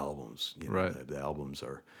albums. The albums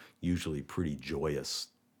are usually pretty joyous,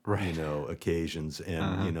 occasions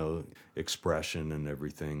and expression and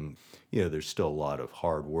everything. There's still a lot of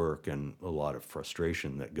hard work and a lot of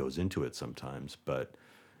frustration that goes into it sometimes, but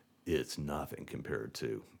it's nothing compared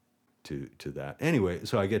to that. Anyway,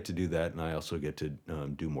 so I get to do that, and I also get to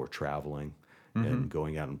do more traveling and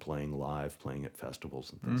going out and playing live, playing at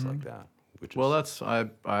festivals and things like that. That's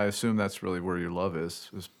I assume that's really where your love is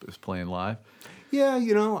playing live. Yeah,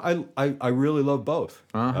 I really love both.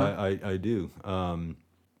 I do.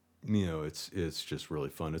 It's just really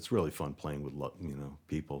fun. It's really fun playing with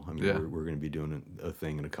people. I mean, we're going to be doing a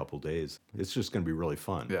thing in a couple days. It's just going to be really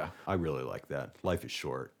fun. Yeah, I really like that. Life is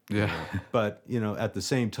short. Yeah, but at the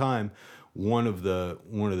same time, one of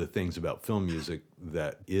the things about film music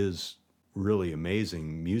that is really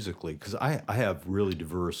amazing musically, because I have really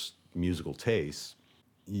diverse musical tastes.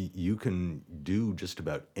 You can do just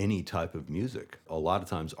about any type of music. A lot of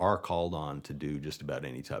times are called on to do just about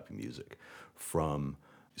any type of music, from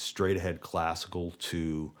straight ahead classical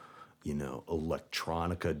to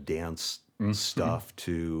electronica dance stuff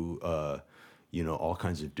to, all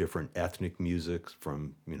kinds of different ethnic music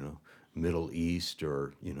from, Middle East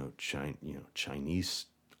or, Chinese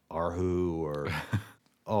Erhu or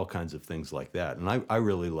all kinds of things like that. And I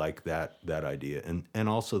really like that idea. And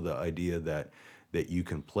also the idea that you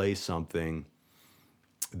can play something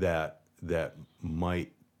that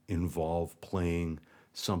might involve playing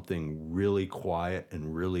something really quiet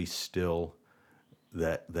and really still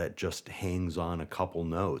that just hangs on a couple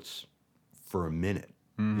notes for a minute,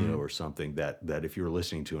 or something that if you're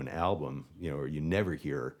listening to an album, or you never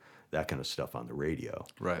hear that kind of stuff on the radio.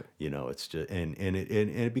 Right. It's just and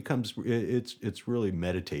it becomes it's really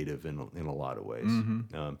meditative in a lot of ways.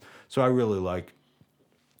 So I really like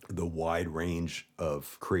the wide range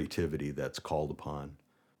of creativity that's called upon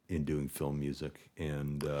in doing film music.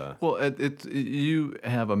 And Well, you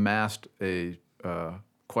have amassed a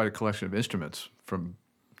quite a collection of instruments from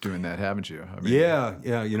doing that, haven't you? I mean,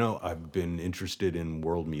 yeah. I've been interested in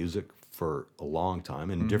world music for a long time,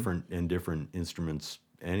 and different instruments.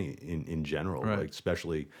 In general, Right. like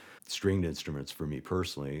especially stringed instruments for me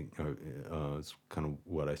personally, it's kind of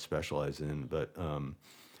what I specialize in. But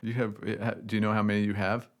you have. Do you know how many you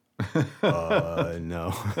have?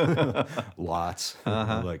 no, lots.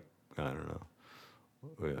 Like I don't know.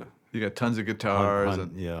 Yeah. You got tons of guitars.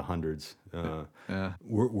 Hundreds. Yeah.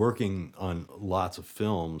 Working on lots of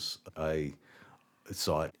films, I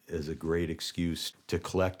saw it as a great excuse to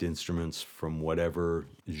collect instruments from whatever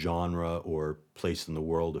genre or place in the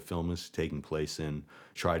world a film is taking place in.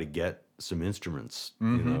 Try to get some instruments,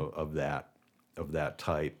 of that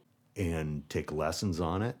type, and take lessons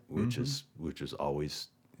on it, which is always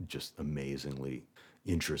just amazingly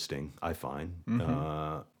interesting, I find.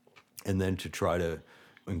 And then to try to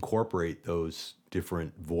incorporate those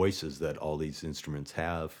different voices that all these instruments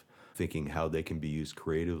have, thinking how they can be used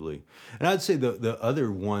creatively. And I'd say the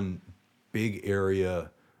other one big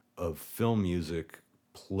area of film music,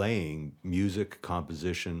 playing music,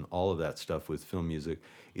 composition, all of that stuff with film music,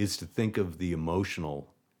 is to think of the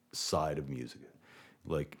emotional side of music.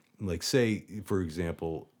 Like say, for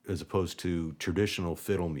example, as opposed to traditional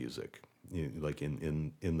fiddle music, like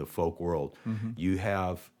in the folk world, you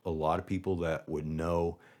have a lot of people that would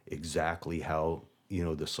know exactly how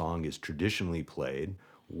the song is traditionally played,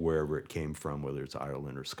 wherever it came from, whether it's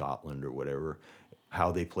Ireland or Scotland or whatever,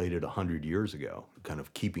 how they played it 100 years ago, kind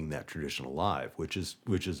of keeping that tradition alive, which is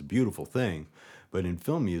a beautiful thing. But in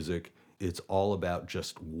film music, it's all about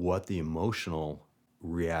just what the emotional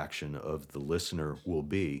reaction of the listener will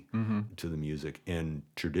be to the music, and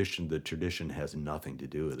the tradition has nothing to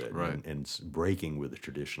do with it. Right. And breaking with the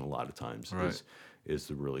tradition a lot of times is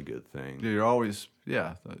the really good thing. You're always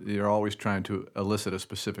trying to elicit a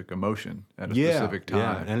specific emotion at a specific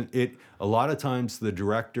time. Yeah, and a lot of times the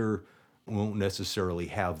director won't necessarily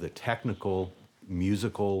have the technical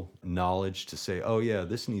musical knowledge to say, oh yeah,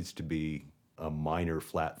 this needs to be a minor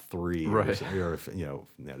flat 3, Right. or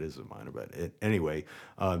that is a minor, but anyway,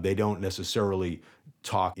 they don't necessarily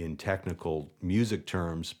talk in technical music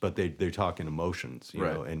terms, but they talk in emotions, you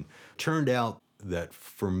Right. know. And turned out that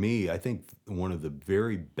for me, I think one of the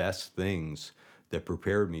very best things that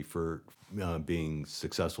prepared me for being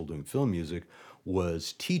successful doing film music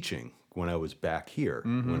was teaching. When I was back here,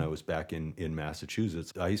 when I was back in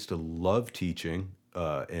Massachusetts, I used to love teaching,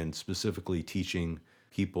 and specifically teaching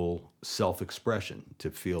people self-expression,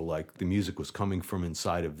 to feel like the music was coming from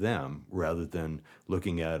inside of them rather than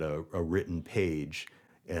looking at a written page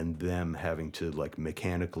and them having to like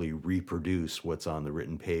mechanically reproduce what's on the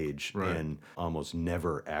written page, Right. and almost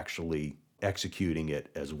never actually executing it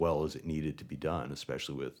as well as it needed to be done,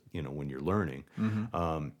 especially with, when you're learning.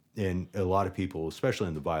 And a lot of people, especially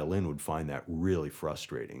in the violin, would find that really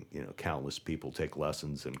frustrating. Countless people take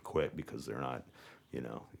lessons and quit because they're not,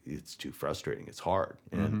 it's too frustrating. It's hard.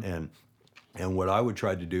 And what I would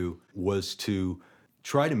try to do was to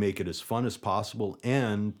try to make it as fun as possible,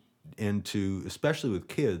 and to, especially with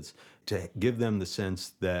kids, to give them the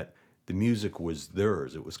sense that the music was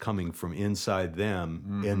theirs. It was coming from inside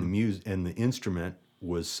them, and the music and the instrument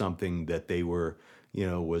was something that they were,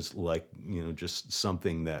 was like, just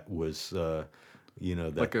something that was, that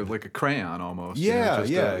like a crayon almost.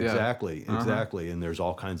 Exactly. And there's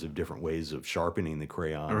all kinds of different ways of sharpening the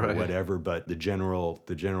crayon or Right. whatever, but the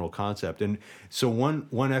general concept. And so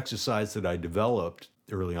one exercise that I developed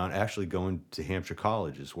early on, actually going to Hampshire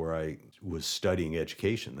College, is where I was studying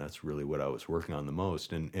education. That's really what I was working on the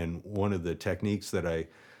most. And one of the techniques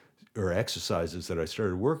or exercises that I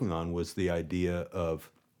started working on was the idea of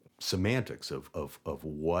semantics of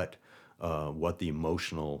what the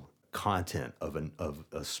emotional content of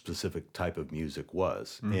a specific type of music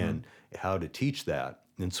was and how to teach that.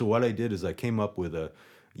 And so what I did is I came up with a,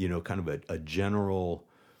 kind of a general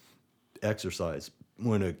exercise.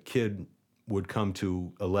 When a kid would come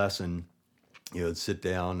to a lesson, sit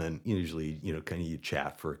down and usually, kind of you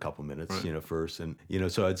chat for a couple minutes, first. And,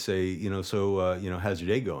 so I'd say, how's your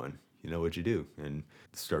day going? What'd you do? And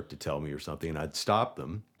start to tell me or something. And I'd stop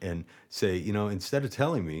them and say, instead of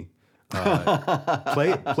telling me,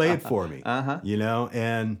 play it for me,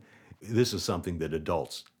 and this is something that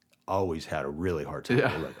adults always had a really hard time.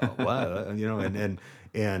 They're like, oh, wow,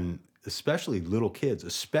 and especially little kids,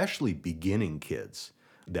 especially beginning kids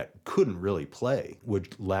that couldn't really play,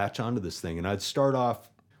 would latch onto this thing. And I'd start off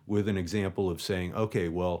with an example of saying, okay,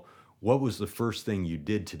 well, what was the first thing you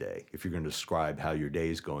did today? If you're going to describe how your day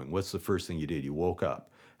is going, what's the first thing you did? You woke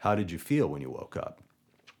up. How did you feel when you woke up?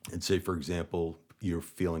 And say, for example, you're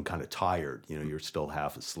feeling kind of tired, you're still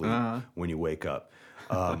half asleep when you wake up.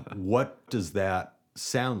 What does that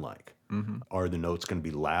sound like? Are the notes going to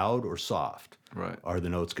be loud or soft? Right. Are the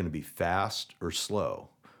notes going to be fast or slow?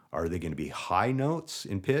 Are they going to be high notes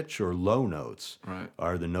in pitch or low notes? Right.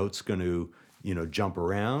 Are the notes going to, jump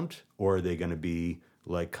around, or are they going to be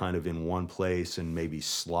like kind of in one place and maybe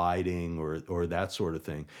sliding or that sort of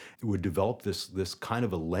thing? It would develop this kind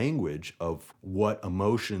of a language of what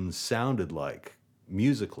emotions sounded like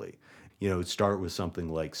musically. It'd start with something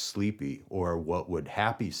like sleepy, or what would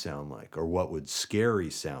happy sound like, or what would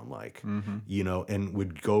scary sound like, and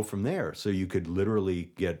would go from there. So you could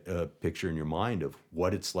literally get a picture in your mind of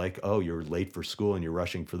what it's like. Oh, you're late for school and you're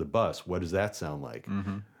rushing for the bus. What does that sound like?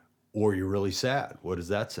 Or you're really sad. What does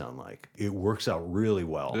that sound like? It works out really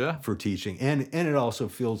well for teaching. And it also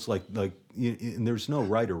feels like and there's no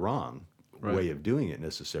right or wrong way of doing it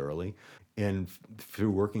necessarily. And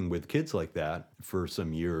through working with kids like that for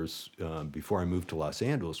some years before I moved to Los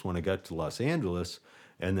Angeles, when I got to Los Angeles,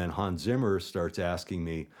 and then Hans Zimmer starts asking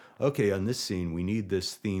me, okay, on this scene, we need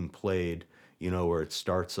this theme played, where it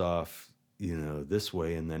starts off, this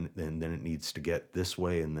way, and then it needs to get this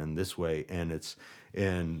way, and then this way. And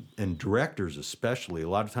and directors especially, a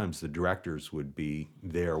lot of times the directors would be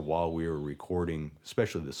there while we were recording,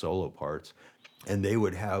 especially the solo parts, and they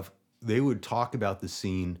would talk about the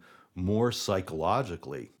scene more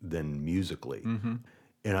psychologically than musically.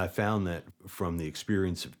 And I found that from the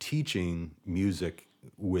experience of teaching music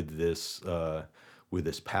with this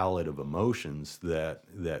palette of emotions,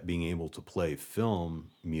 that being able to play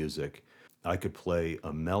film music, I could play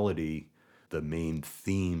a melody, the main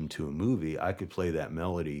theme to a movie, I could play that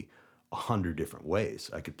melody 100 different ways.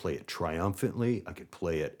 I could play it triumphantly. I could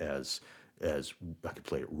play it as I could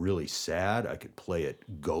play it really sad. I could play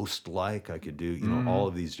it ghost-like. I could do, all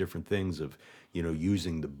of these different things of,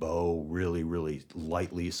 using the bow really, really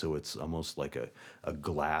lightly so it's almost like a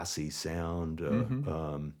glassy sound.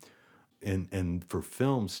 And for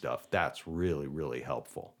film stuff, that's really, really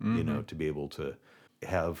helpful, to be able to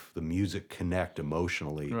have the music connect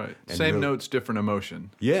emotionally. Right. Same notes, different emotion.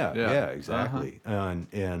 Yeah, exactly.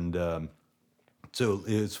 So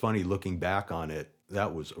it's funny looking back on it.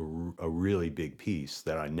 That was a really big piece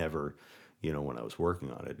that I never, when I was working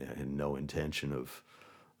on it, I had no intention of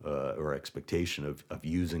or expectation of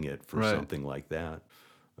using it for something like that.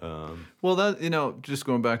 Well, that just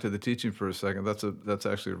going back to the teaching for a second, that's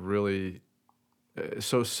actually really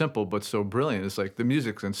so simple but so brilliant. It's like the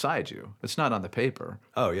music's inside you. It's not on the paper.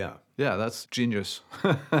 Oh yeah. Yeah, that's genius.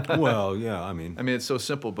 Well, yeah, I mean, it's so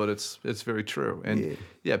simple, but it's very true. And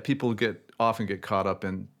people often get caught up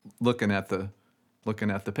in looking at the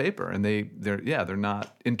paper, and they're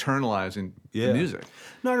not internalizing the music.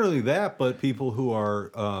 Not only that, but people who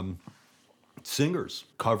are singers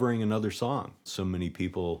covering another song. So many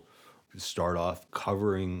people start off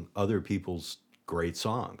covering other people's great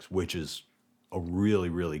songs, which is a really,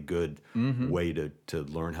 really good way to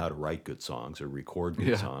learn how to write good songs or record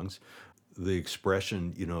good songs. The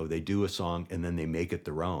expression, they do a song and then they make it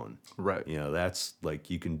their own. Right. That's like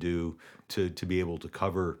you can do to be able to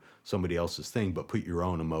cover somebody else's thing, but put your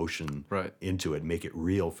own emotion into it, make it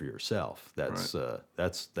real for yourself. That's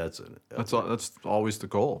always the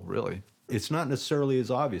goal, really. It's not necessarily as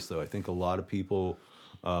obvious, though. I think a lot of people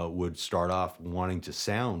would start off wanting to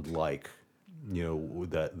sound like,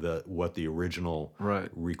 what the original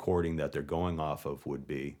recording that they're going off of would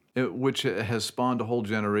be. Which has spawned a whole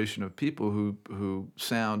generation of people who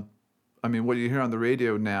sound. What you hear on the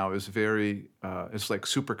radio now is very, it's like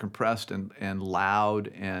super compressed and loud,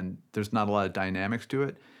 and there's not a lot of dynamics to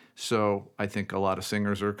it. So I think a lot of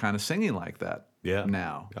singers are kind of singing like that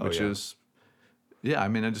now, which is,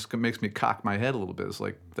 it just makes me cock my head a little bit. It's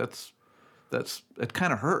like, it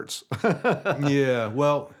kind of hurts. Yeah,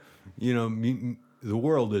 well, The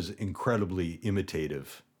world is incredibly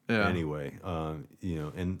imitative. Yeah. Anyway,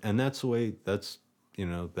 and that's the way. There's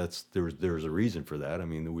a reason for that. I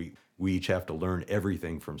mean, we each have to learn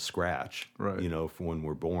everything from scratch. Right. From when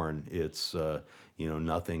we're born, it's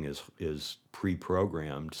nothing is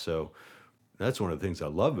pre-programmed. So that's one of the things I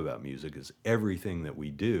love about music is everything that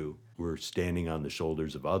we do, we're standing on the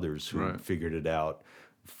shoulders of others who Right. figured it out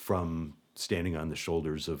from standing on the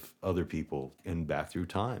shoulders of other people and back through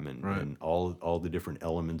time and, Right. and all the different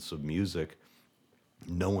elements of music.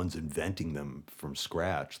 No one's inventing them from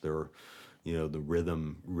scratch. They're, the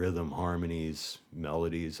rhythm, harmonies,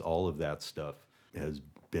 melodies, all of that stuff has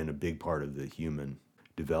been a big part of the human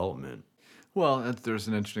development. Well, there's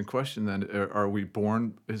an interesting question then. Are we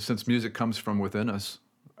born, since music comes from within us,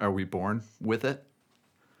 are we born with it?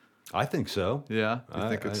 I think so. Yeah, I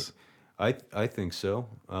think it's. I think so.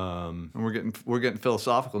 And we're getting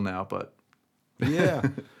philosophical now, but Yeah,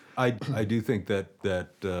 I do think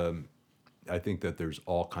that I think that there's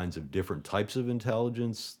all kinds of different types of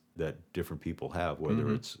intelligence that different people have,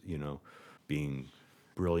 whether it's being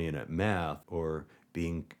brilliant at math or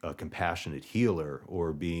being a compassionate healer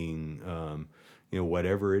or being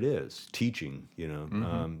whatever it is, teaching.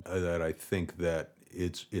 That I think that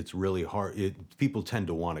it's really hard. People tend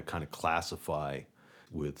to want to kind of classify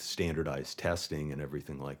with standardized testing and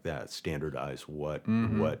everything like that, standardize what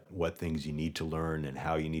things you need to learn and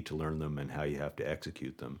how you need to learn them and how you have to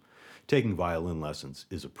execute them. Taking violin lessons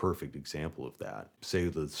is a perfect example of that. Say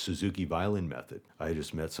the Suzuki violin method. I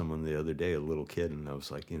just met someone the other day, a little kid, and I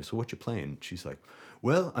was like, so what you playing? She's like,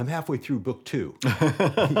 well, I'm halfway through book 2.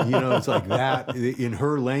 It's like that in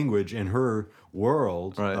her language, in her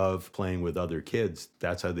world Right. of playing with other kids.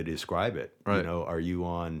 That's how they describe it. Right. Are you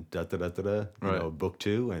on Right. book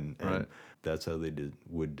 2, and Right. that's how they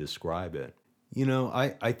would describe it.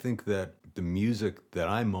 I think that the music that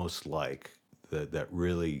I most like, that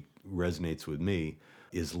really resonates with me,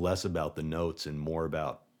 is less about the notes and more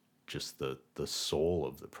about just the soul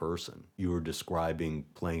of the person. You were describing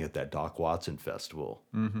playing at that Doc Watson festival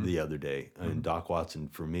the other day, and Doc Watson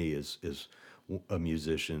for me is a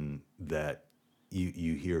musician that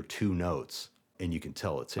you hear 2 notes and you can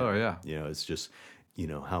tell it's him. Oh, yeah. It's just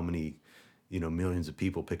how many millions of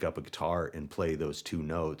people pick up a guitar and play those 2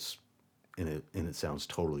 notes, and it sounds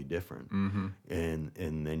totally different. And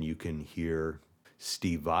then you can hear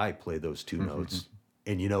Steve Vai play those 2 notes,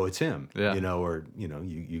 and it's him. Yeah. Or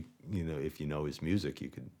if you know his music, you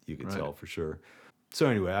could Right. tell for sure. So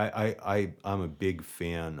anyway, I'm a big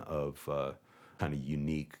fan of kind of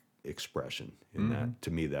unique expression in that.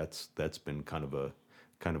 To me, that's been kind of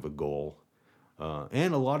a goal,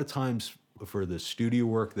 and a lot of times for the studio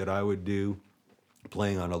work that I would do,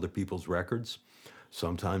 playing on other people's records.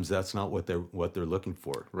 Sometimes that's not what they're looking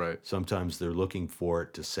for. Right. Sometimes they're looking for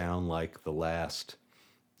it to sound like the last,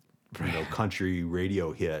 country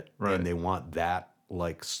radio hit, Right. and they want that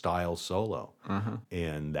like style solo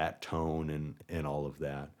and that tone and all of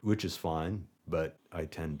that, which is fine. But I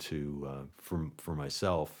tend to, for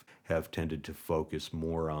myself, have tended to focus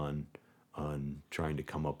more on trying to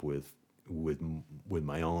come up with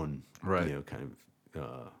my own, Right. kind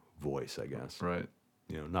of voice, I guess. Right.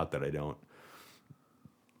 Not that I don't,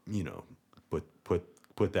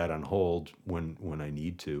 put that on hold when I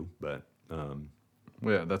need to, but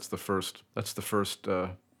Yeah, that's the first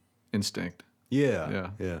instinct.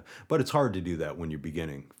 yeah. But it's hard to do that when you're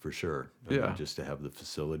beginning, for sure. I mean, Yeah. just to have the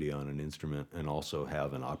facility on an instrument and also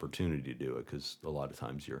have an opportunity to do it, because a lot of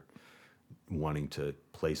times you're wanting to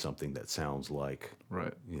play something that sounds like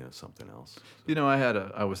Right. something else.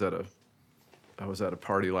 I was at a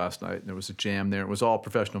party last night, and there was a jam there. It was all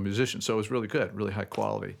professional musicians, so it was really good, really high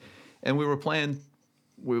quality. And we were playing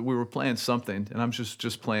something, and I'm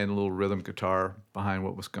just playing a little rhythm guitar behind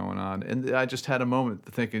what was going on. And I just had a moment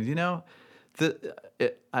thinking,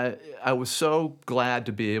 I was so glad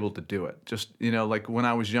to be able to do it. Just, like when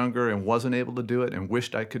I was younger and wasn't able to do it and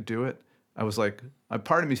wished I could do it, I was like, a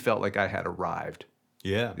part of me felt like I had arrived,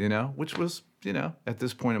 Yeah. which was, at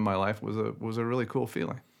this point in my life was a really cool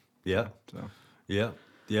feeling. Yeah. So. Yeah.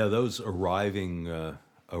 Those arriving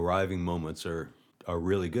moments are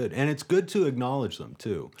really good, and it's good to acknowledge them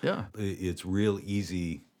too. Yeah. It's real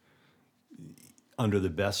easy under the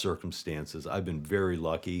best circumstances. I've been very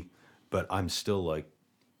lucky, but I'm still like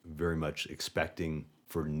very much expecting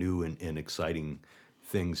for new and exciting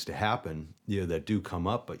things to happen. That do come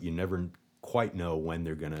up, but you never quite know when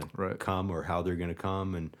they're going to Right. come or how they're going to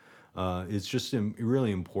come, and it's just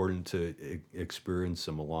really important to experience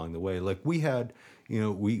them along the way. Like we had,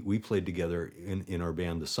 we played together in our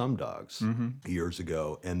band, the Sum Dogs, years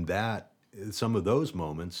ago, and that some of those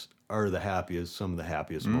moments are some of the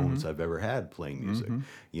happiest moments I've ever had playing music.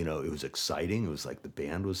 You know, it was exciting. It was like the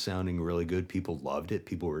band was sounding really good. People loved it.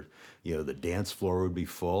 People were, you know, the dance floor would be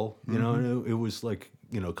full. You know, and it was like,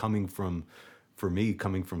 you know, coming from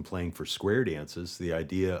playing for square dances, the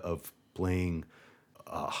idea of playing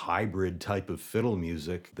a hybrid type of fiddle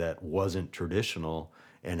music that wasn't traditional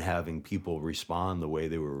and having people respond the way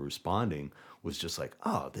they were responding was just like,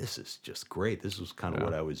 oh, this is just great. This was kind of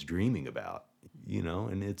what I was dreaming about, you know.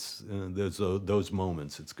 And it's those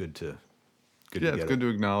moments. It's good to it's good to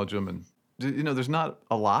acknowledge them, and you know, there's not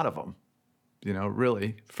a lot of them, you know,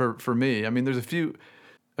 really for me. I mean, there's a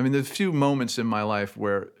few moments in my life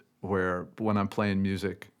where when I'm playing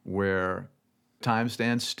music where time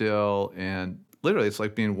stands still and literally it's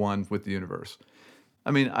like being one with the universe.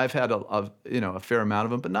 I mean, I've had a fair amount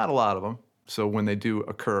of them, but not a lot of them. So when they do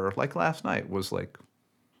occur, like last night was like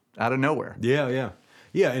out of nowhere.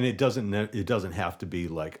 Yeah, and it doesn't have to be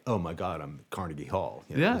like, oh my God, I'm at Carnegie Hall.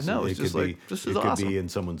 You know, it's just like, this is awesome. It could be in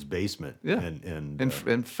someone's basement. Yeah, and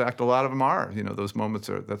in fact, a lot of them are. You know, those moments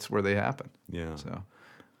that's where they happen. Yeah. So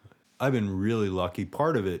I've been really lucky.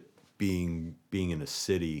 Part of it being in a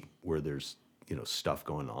city where there's, you know, stuff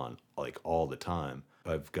going on like all the time.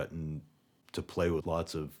 I've gotten to play with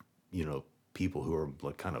lots of, you know, people who are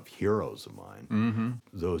like kind of heroes of mine.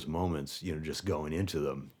 Those moments, you know, just going into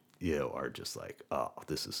them, you know, are just like, oh,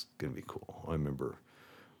 this is gonna be cool. I remember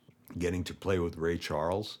getting to play with Ray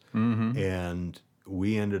Charles, and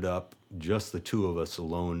we ended up just the two of us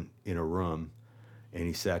alone in a room, and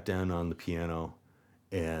he sat down on the piano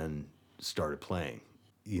and started playing,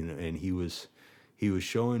 you know, and he was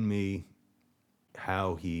showing me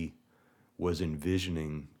how he was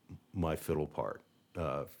envisioning my fiddle part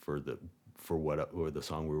for the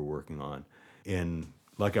song we were working on. And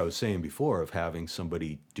like I was saying before, of having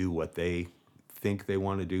somebody do what they think they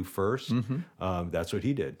want to do first, that's what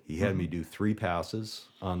he did. He had me do 3 passes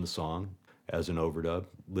on the song as an overdub,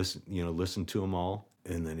 listen to them all,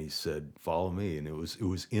 and then he said, follow me. And it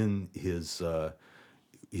was in his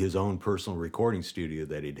own personal recording studio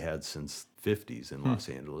that he'd had since the 50s in Los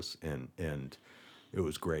Angeles, and it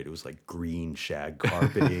was great. It was like green shag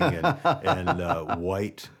carpeting and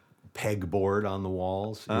white pegboard on the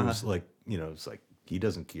walls. It was like, you know, it's like he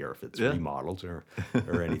doesn't care if it's remodeled or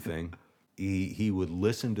anything. He would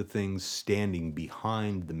listen to things standing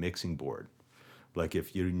behind the mixing board. Like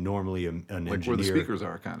if you're normally an engineer. Like where the speakers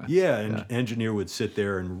are, kind of. Yeah, an engineer would sit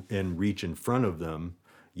there and reach in front of them,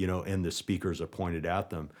 you know, and the speakers are pointed at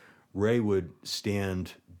them. Ray would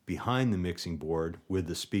stand behind the mixing board with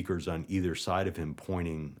the speakers on either side of him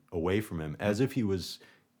pointing away from him, as if he was,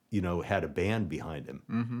 you know, had a band behind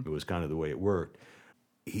him. It was kind of the way it worked.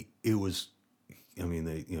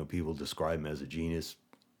 People describe him as a genius.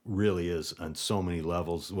 Really is on so many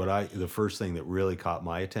levels. The first thing that really caught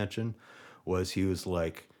my attention was he was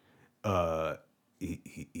like,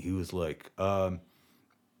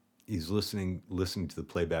 he's listening to the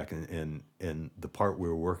playback, and the part we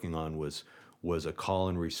were working on was a call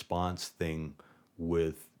and response thing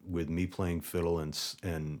with me playing fiddle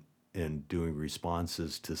and doing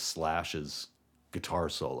responses to Slash's guitar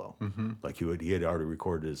solo. Like he had already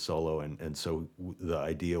recorded his solo, and so the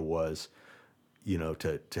idea was, you know,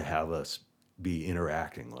 to have us be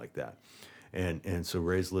interacting like that. And so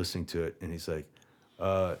Ray's listening to it, and he's like,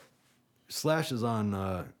 Slash is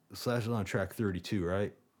on track 32,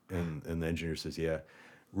 right? And the engineer says, yeah.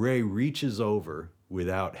 Ray reaches over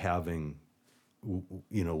without having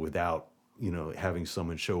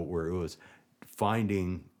someone show where it was,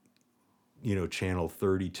 finding, you know, channel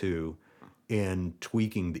 32 and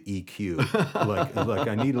tweaking the EQ. like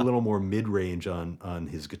I need a little more mid-range on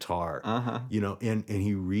his guitar, you know, and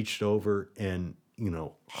he reached over and, you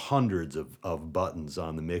know, hundreds of buttons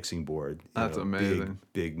on the mixing board. That's amazing.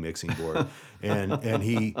 Big mixing board. and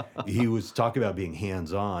he was talking about being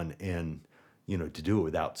hands-on, and, you know, to do it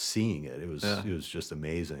without seeing it. It was just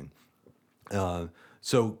amazing.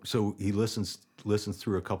 So he listens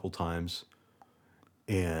through a couple times,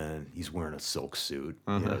 and he's wearing a silk suit.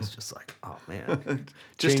 You know, it's just like, oh man,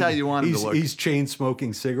 just how you want him to look. He's chain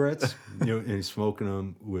smoking cigarettes, you know, and he's smoking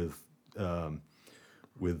them with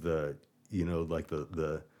the, you know, like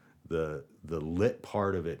the lit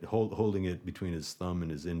part of it, holding it between his thumb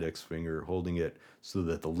and his index finger, holding it so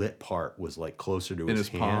that the lit part was like closer to his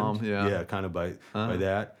hand. Palm, yeah, kind of by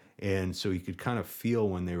that. And so he could kind of feel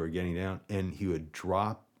when they were getting down, and he would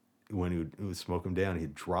drop, when he would smoke them down,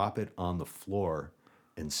 he'd drop it on the floor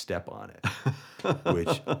and step on it,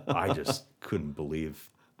 which I just couldn't believe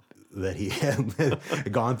that he had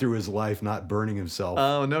gone through his life not burning himself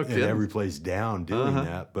Oh, no in kidding. every place down doing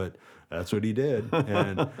that, but that's what he did.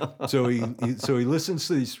 And so he listens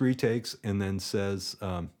to these 3 takes and then says,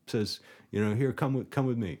 here, come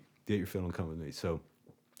with me. Get your fiddle and come with me. So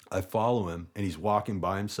I follow him, and he's walking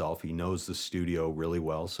by himself. He knows the studio really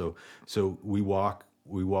well. So we walk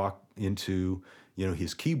into,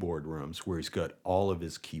 his keyboard rooms where he's got all of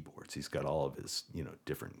his keyboards. He's got all of his,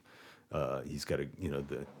 different, he's got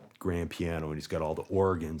the grand piano, and he's got all the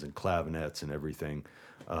organs and clavinets and everything.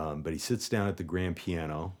 But he sits down at the grand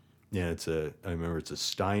piano, and I remember it's a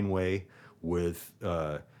Steinway with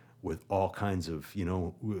all kinds of,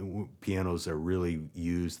 pianos that are really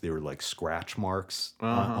used. They were like scratch marks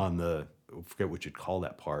on the, I forget what you'd call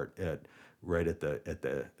that part, right at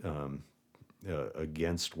the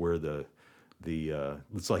against where the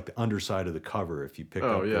it's like the underside of the cover. If you pick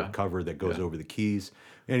up the cover that goes over the keys.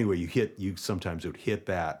 Anyway, you sometimes would hit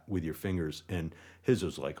that with your fingers, and his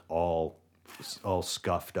was like all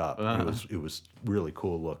scuffed up. It was really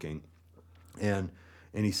cool looking. And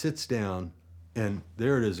he sits down, and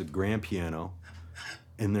there it is, a grand piano,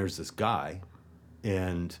 and there's this guy,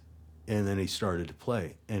 and then he started to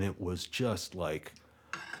play, and it was just like,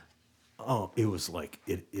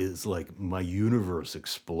 it is like my universe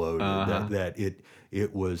exploded. That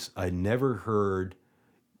it was, I never heard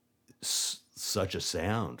such a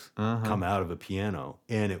sound come out of a piano,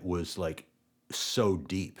 and it was like so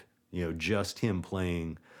deep, just him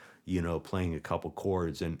playing a couple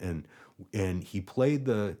chords, and he played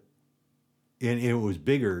and it was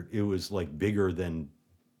bigger. It was like bigger than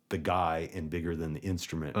the guy and bigger than the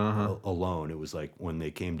instrument alone. It was like when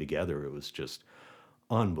they came together, it was just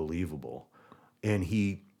unbelievable. And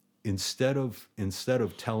he, instead of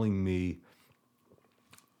telling me,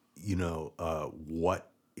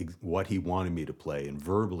 what he wanted me to play, and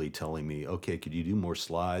verbally telling me, okay, could you do more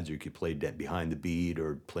slides, or you could play behind the beat,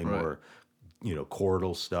 or play more,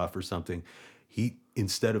 chordal stuff or something. He,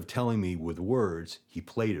 instead of telling me with words, he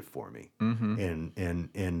played it for me,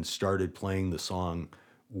 and started playing the song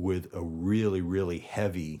with a really, really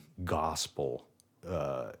heavy gospel,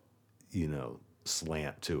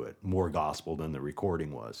 slant to it, more gospel than the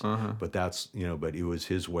recording was. But that's, but it was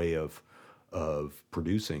his way of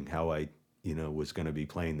producing how I, was going to be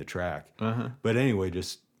playing the track. But anyway,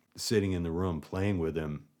 just sitting in the room playing with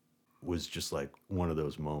him was just like one of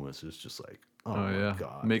those moments. It's just like, oh my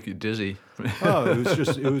God. Make you dizzy.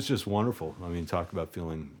 It was just wonderful. I mean, talk about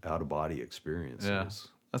feeling out of body experience. Yeah,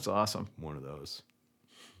 that's awesome. One of those.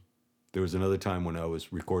 There was another time when I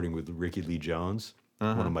was recording with Ricky Lee Jones,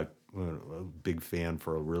 one of my a big fan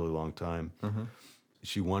for a really long time.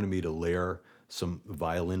 She wanted me to layer some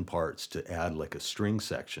violin parts to add like a string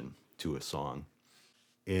section to a song,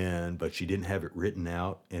 but she didn't have it written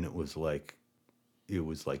out, and it was like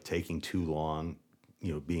taking too long,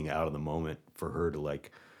 being out of the moment for her to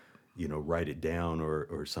write it down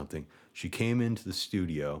or something. She came into the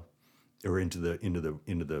studio, or into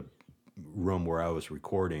the room where I was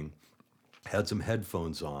recording, had some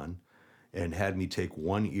headphones on, and had me take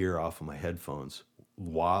one ear off of my headphones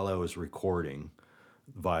while I was recording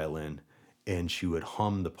violin, and she would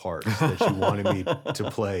hum the parts that she wanted me to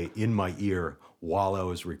play in my ear while I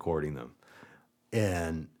was recording them.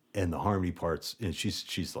 And the harmony parts, and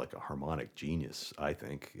she's like a harmonic genius, I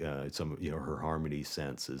think. Her harmony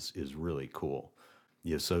sense is really cool.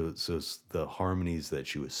 So the harmonies that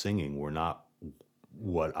she was singing were not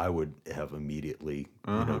what I would have immediately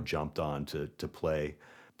jumped on to play.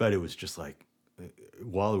 But it was just like,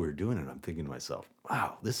 while we were doing it, I'm thinking to myself,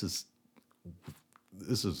 wow, this is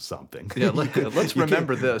something. Yeah, let's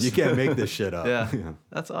remember this. You can't make this shit up. Yeah,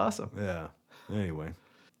 that's awesome. Yeah. Anyway.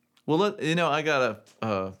 Well,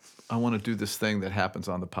 I want to do this thing that happens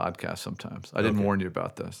on the podcast sometimes. I didn't warn you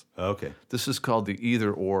about this. Okay. This is called the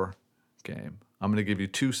either or game. I'm going to give you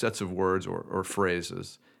 2 sets of words or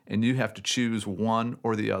phrases, and you have to choose one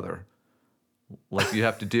or the other. Like you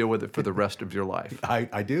have to deal with it for the rest of your life.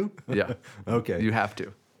 I do? Yeah. Okay. You have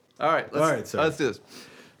to. All right. Let's do this.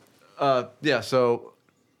 So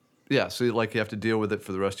like you have to deal with it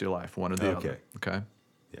for the rest of your life, one or the other. Okay.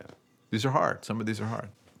 Yeah. These are hard. Some of these are hard.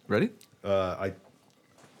 Ready? I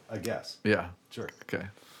guess. Yeah. Sure. Okay.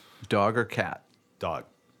 Dog or cat? Dog.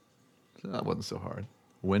 That wasn't so hard.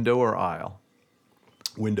 Window or aisle?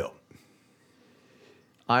 Window.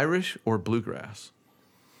 Irish or bluegrass?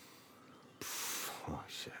 Oh,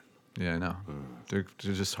 shit. Yeah, I know. They're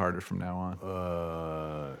just harder from now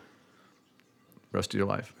on. Rest of your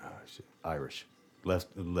life? Oh, shit. Irish. Rest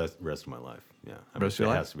of my life. Yeah. Rest of your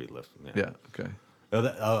life? It has to be left. Yeah, okay.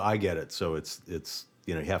 I get it. So it's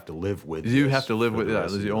you have to live with. You this have to live for with the that.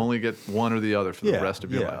 rest of You your only get one or the other for the rest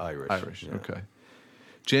of your life. Irish. Yeah. Okay.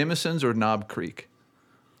 Jameson's or Knob Creek?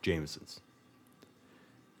 Jameson's.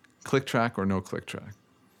 Click track or no click track?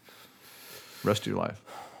 Rest of your life.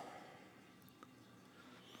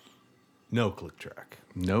 No click track.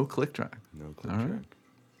 No click track. No click All track.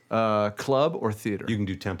 right. Club or theater? You can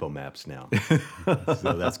do tempo maps now,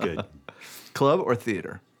 so that's good. Club or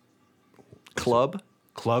theater? Club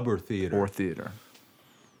Club or theater? or theater?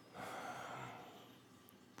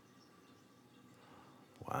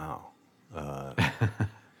 Wow.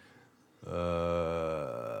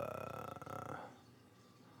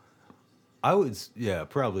 I would,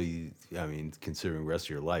 probably. I mean, considering the rest of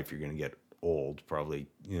your life, you're going to get old. Probably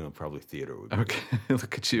theater would be. Okay.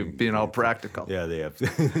 Look at you being all practical. Yeah, they have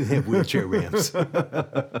wheelchair ramps.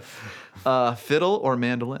 Fiddle or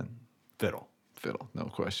mandolin? Fiddle. Fiddle, no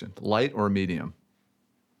question. Light or medium?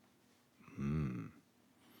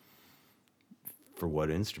 For what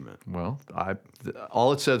instrument? Well,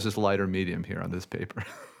 all it says is light or medium here on this paper.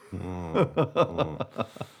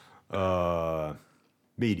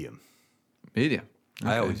 Medium. Medium.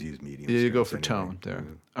 I always use medium. Yeah, you go strings for anyway. tone there.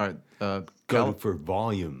 All right. Go for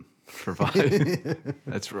volume. For volume.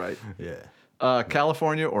 That's right. Yeah.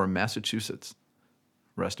 California or Massachusetts?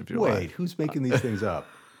 Rest of your life. Wait, who's making these things up?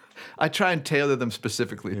 I try and tailor them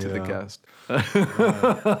specifically to the Yeah. guest.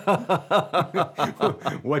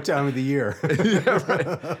 What time of the year? Yeah,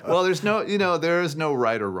 right. Well, there is no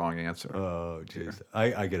right or wrong answer. Oh, jeez.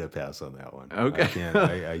 I get a pass on that one. Okay. I can't.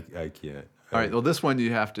 I can't. All right. Well, this one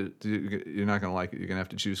you're not going to like it. You're going to have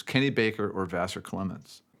to choose Kenny Baker or Vassar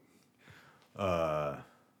Clements. Well,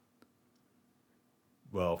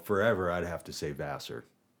 forever, I'd have to say Vassar.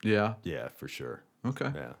 Yeah. Yeah, for sure.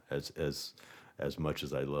 Okay. Yeah, as much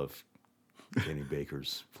as I love Kenny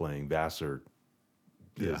Baker's playing, Vassar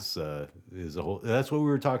is a whole. That's what we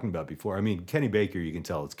were talking about before. I mean, Kenny Baker, you can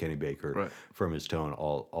tell it's Kenny Baker from his tone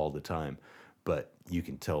all the time, but you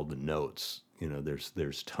can tell the notes.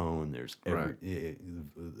 There's tone. There's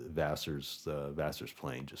Vassar's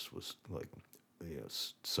playing just was like,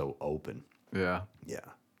 so open. Yeah. Yeah.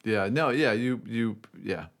 Yeah. No. Yeah. You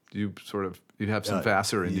have some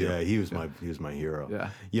Vassar in you. Yeah, he was my hero. Yeah.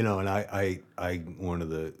 And I one of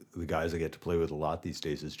the guys I get to play with a lot these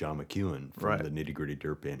days is John McEwen from the Nitty Gritty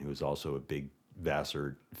Dirt Band, who is also a big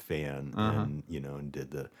Vassar fan and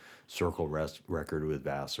did the Circle record with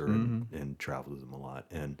Vassar and traveled with him a lot.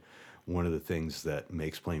 And one of the things that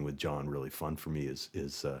makes playing with John really fun for me is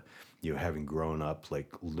having grown up like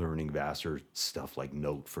learning Vassar stuff like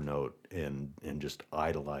note for note and just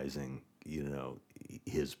idolizing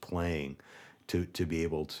his playing to be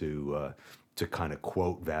able to kind of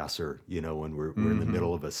quote Vassar, when we're in the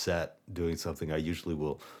middle of a set doing something. I usually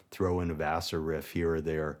will throw in a Vassar riff here or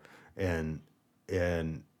there, and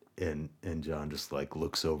John just like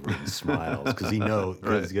looks over and smiles because he knows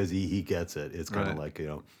because he gets it. It's kind of like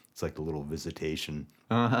it's like the little visitation,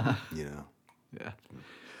 Yeah.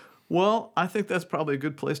 Well, I think that's probably a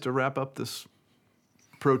good place to wrap up this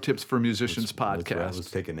Pro Tips for Musicians podcast.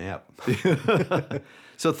 Let's take a nap.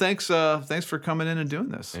 So thanks for coming in and doing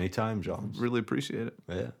this. Anytime, John. Really appreciate it.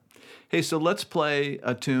 Yeah. Hey, so let's play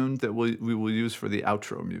a tune that we will use for the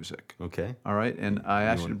outro music. Okay. All right, and I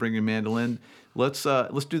asked you to bring your mandolin. Let's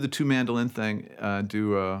do the two mandolin thing.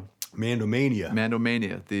 Do Mandomania.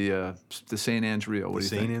 Mandomania, the St. Anne's Reel. What do you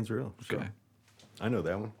think? St. Anne's Reel. Sure. Okay. I know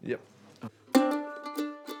that one. Yep.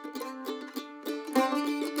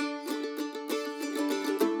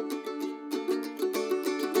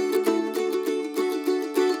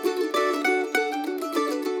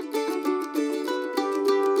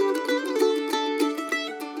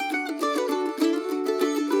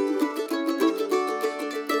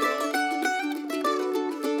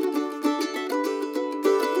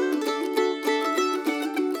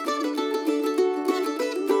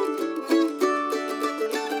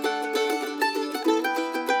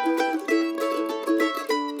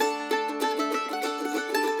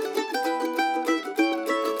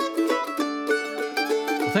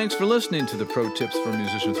 Thanks for listening to the Pro Tips for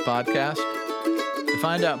Musicians podcast. To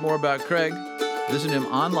find out more about Craig, visit him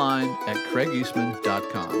online at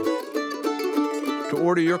craigeastman.com. To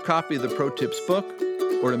order your copy of the Pro Tips book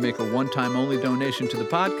or to make a one-time only donation to the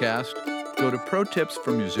podcast, go to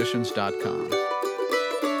protipsformusicians.com.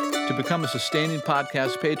 To become a sustaining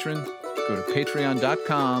podcast patron, go to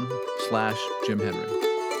patreon.com/Jim Henry.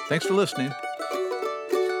 Thanks for listening.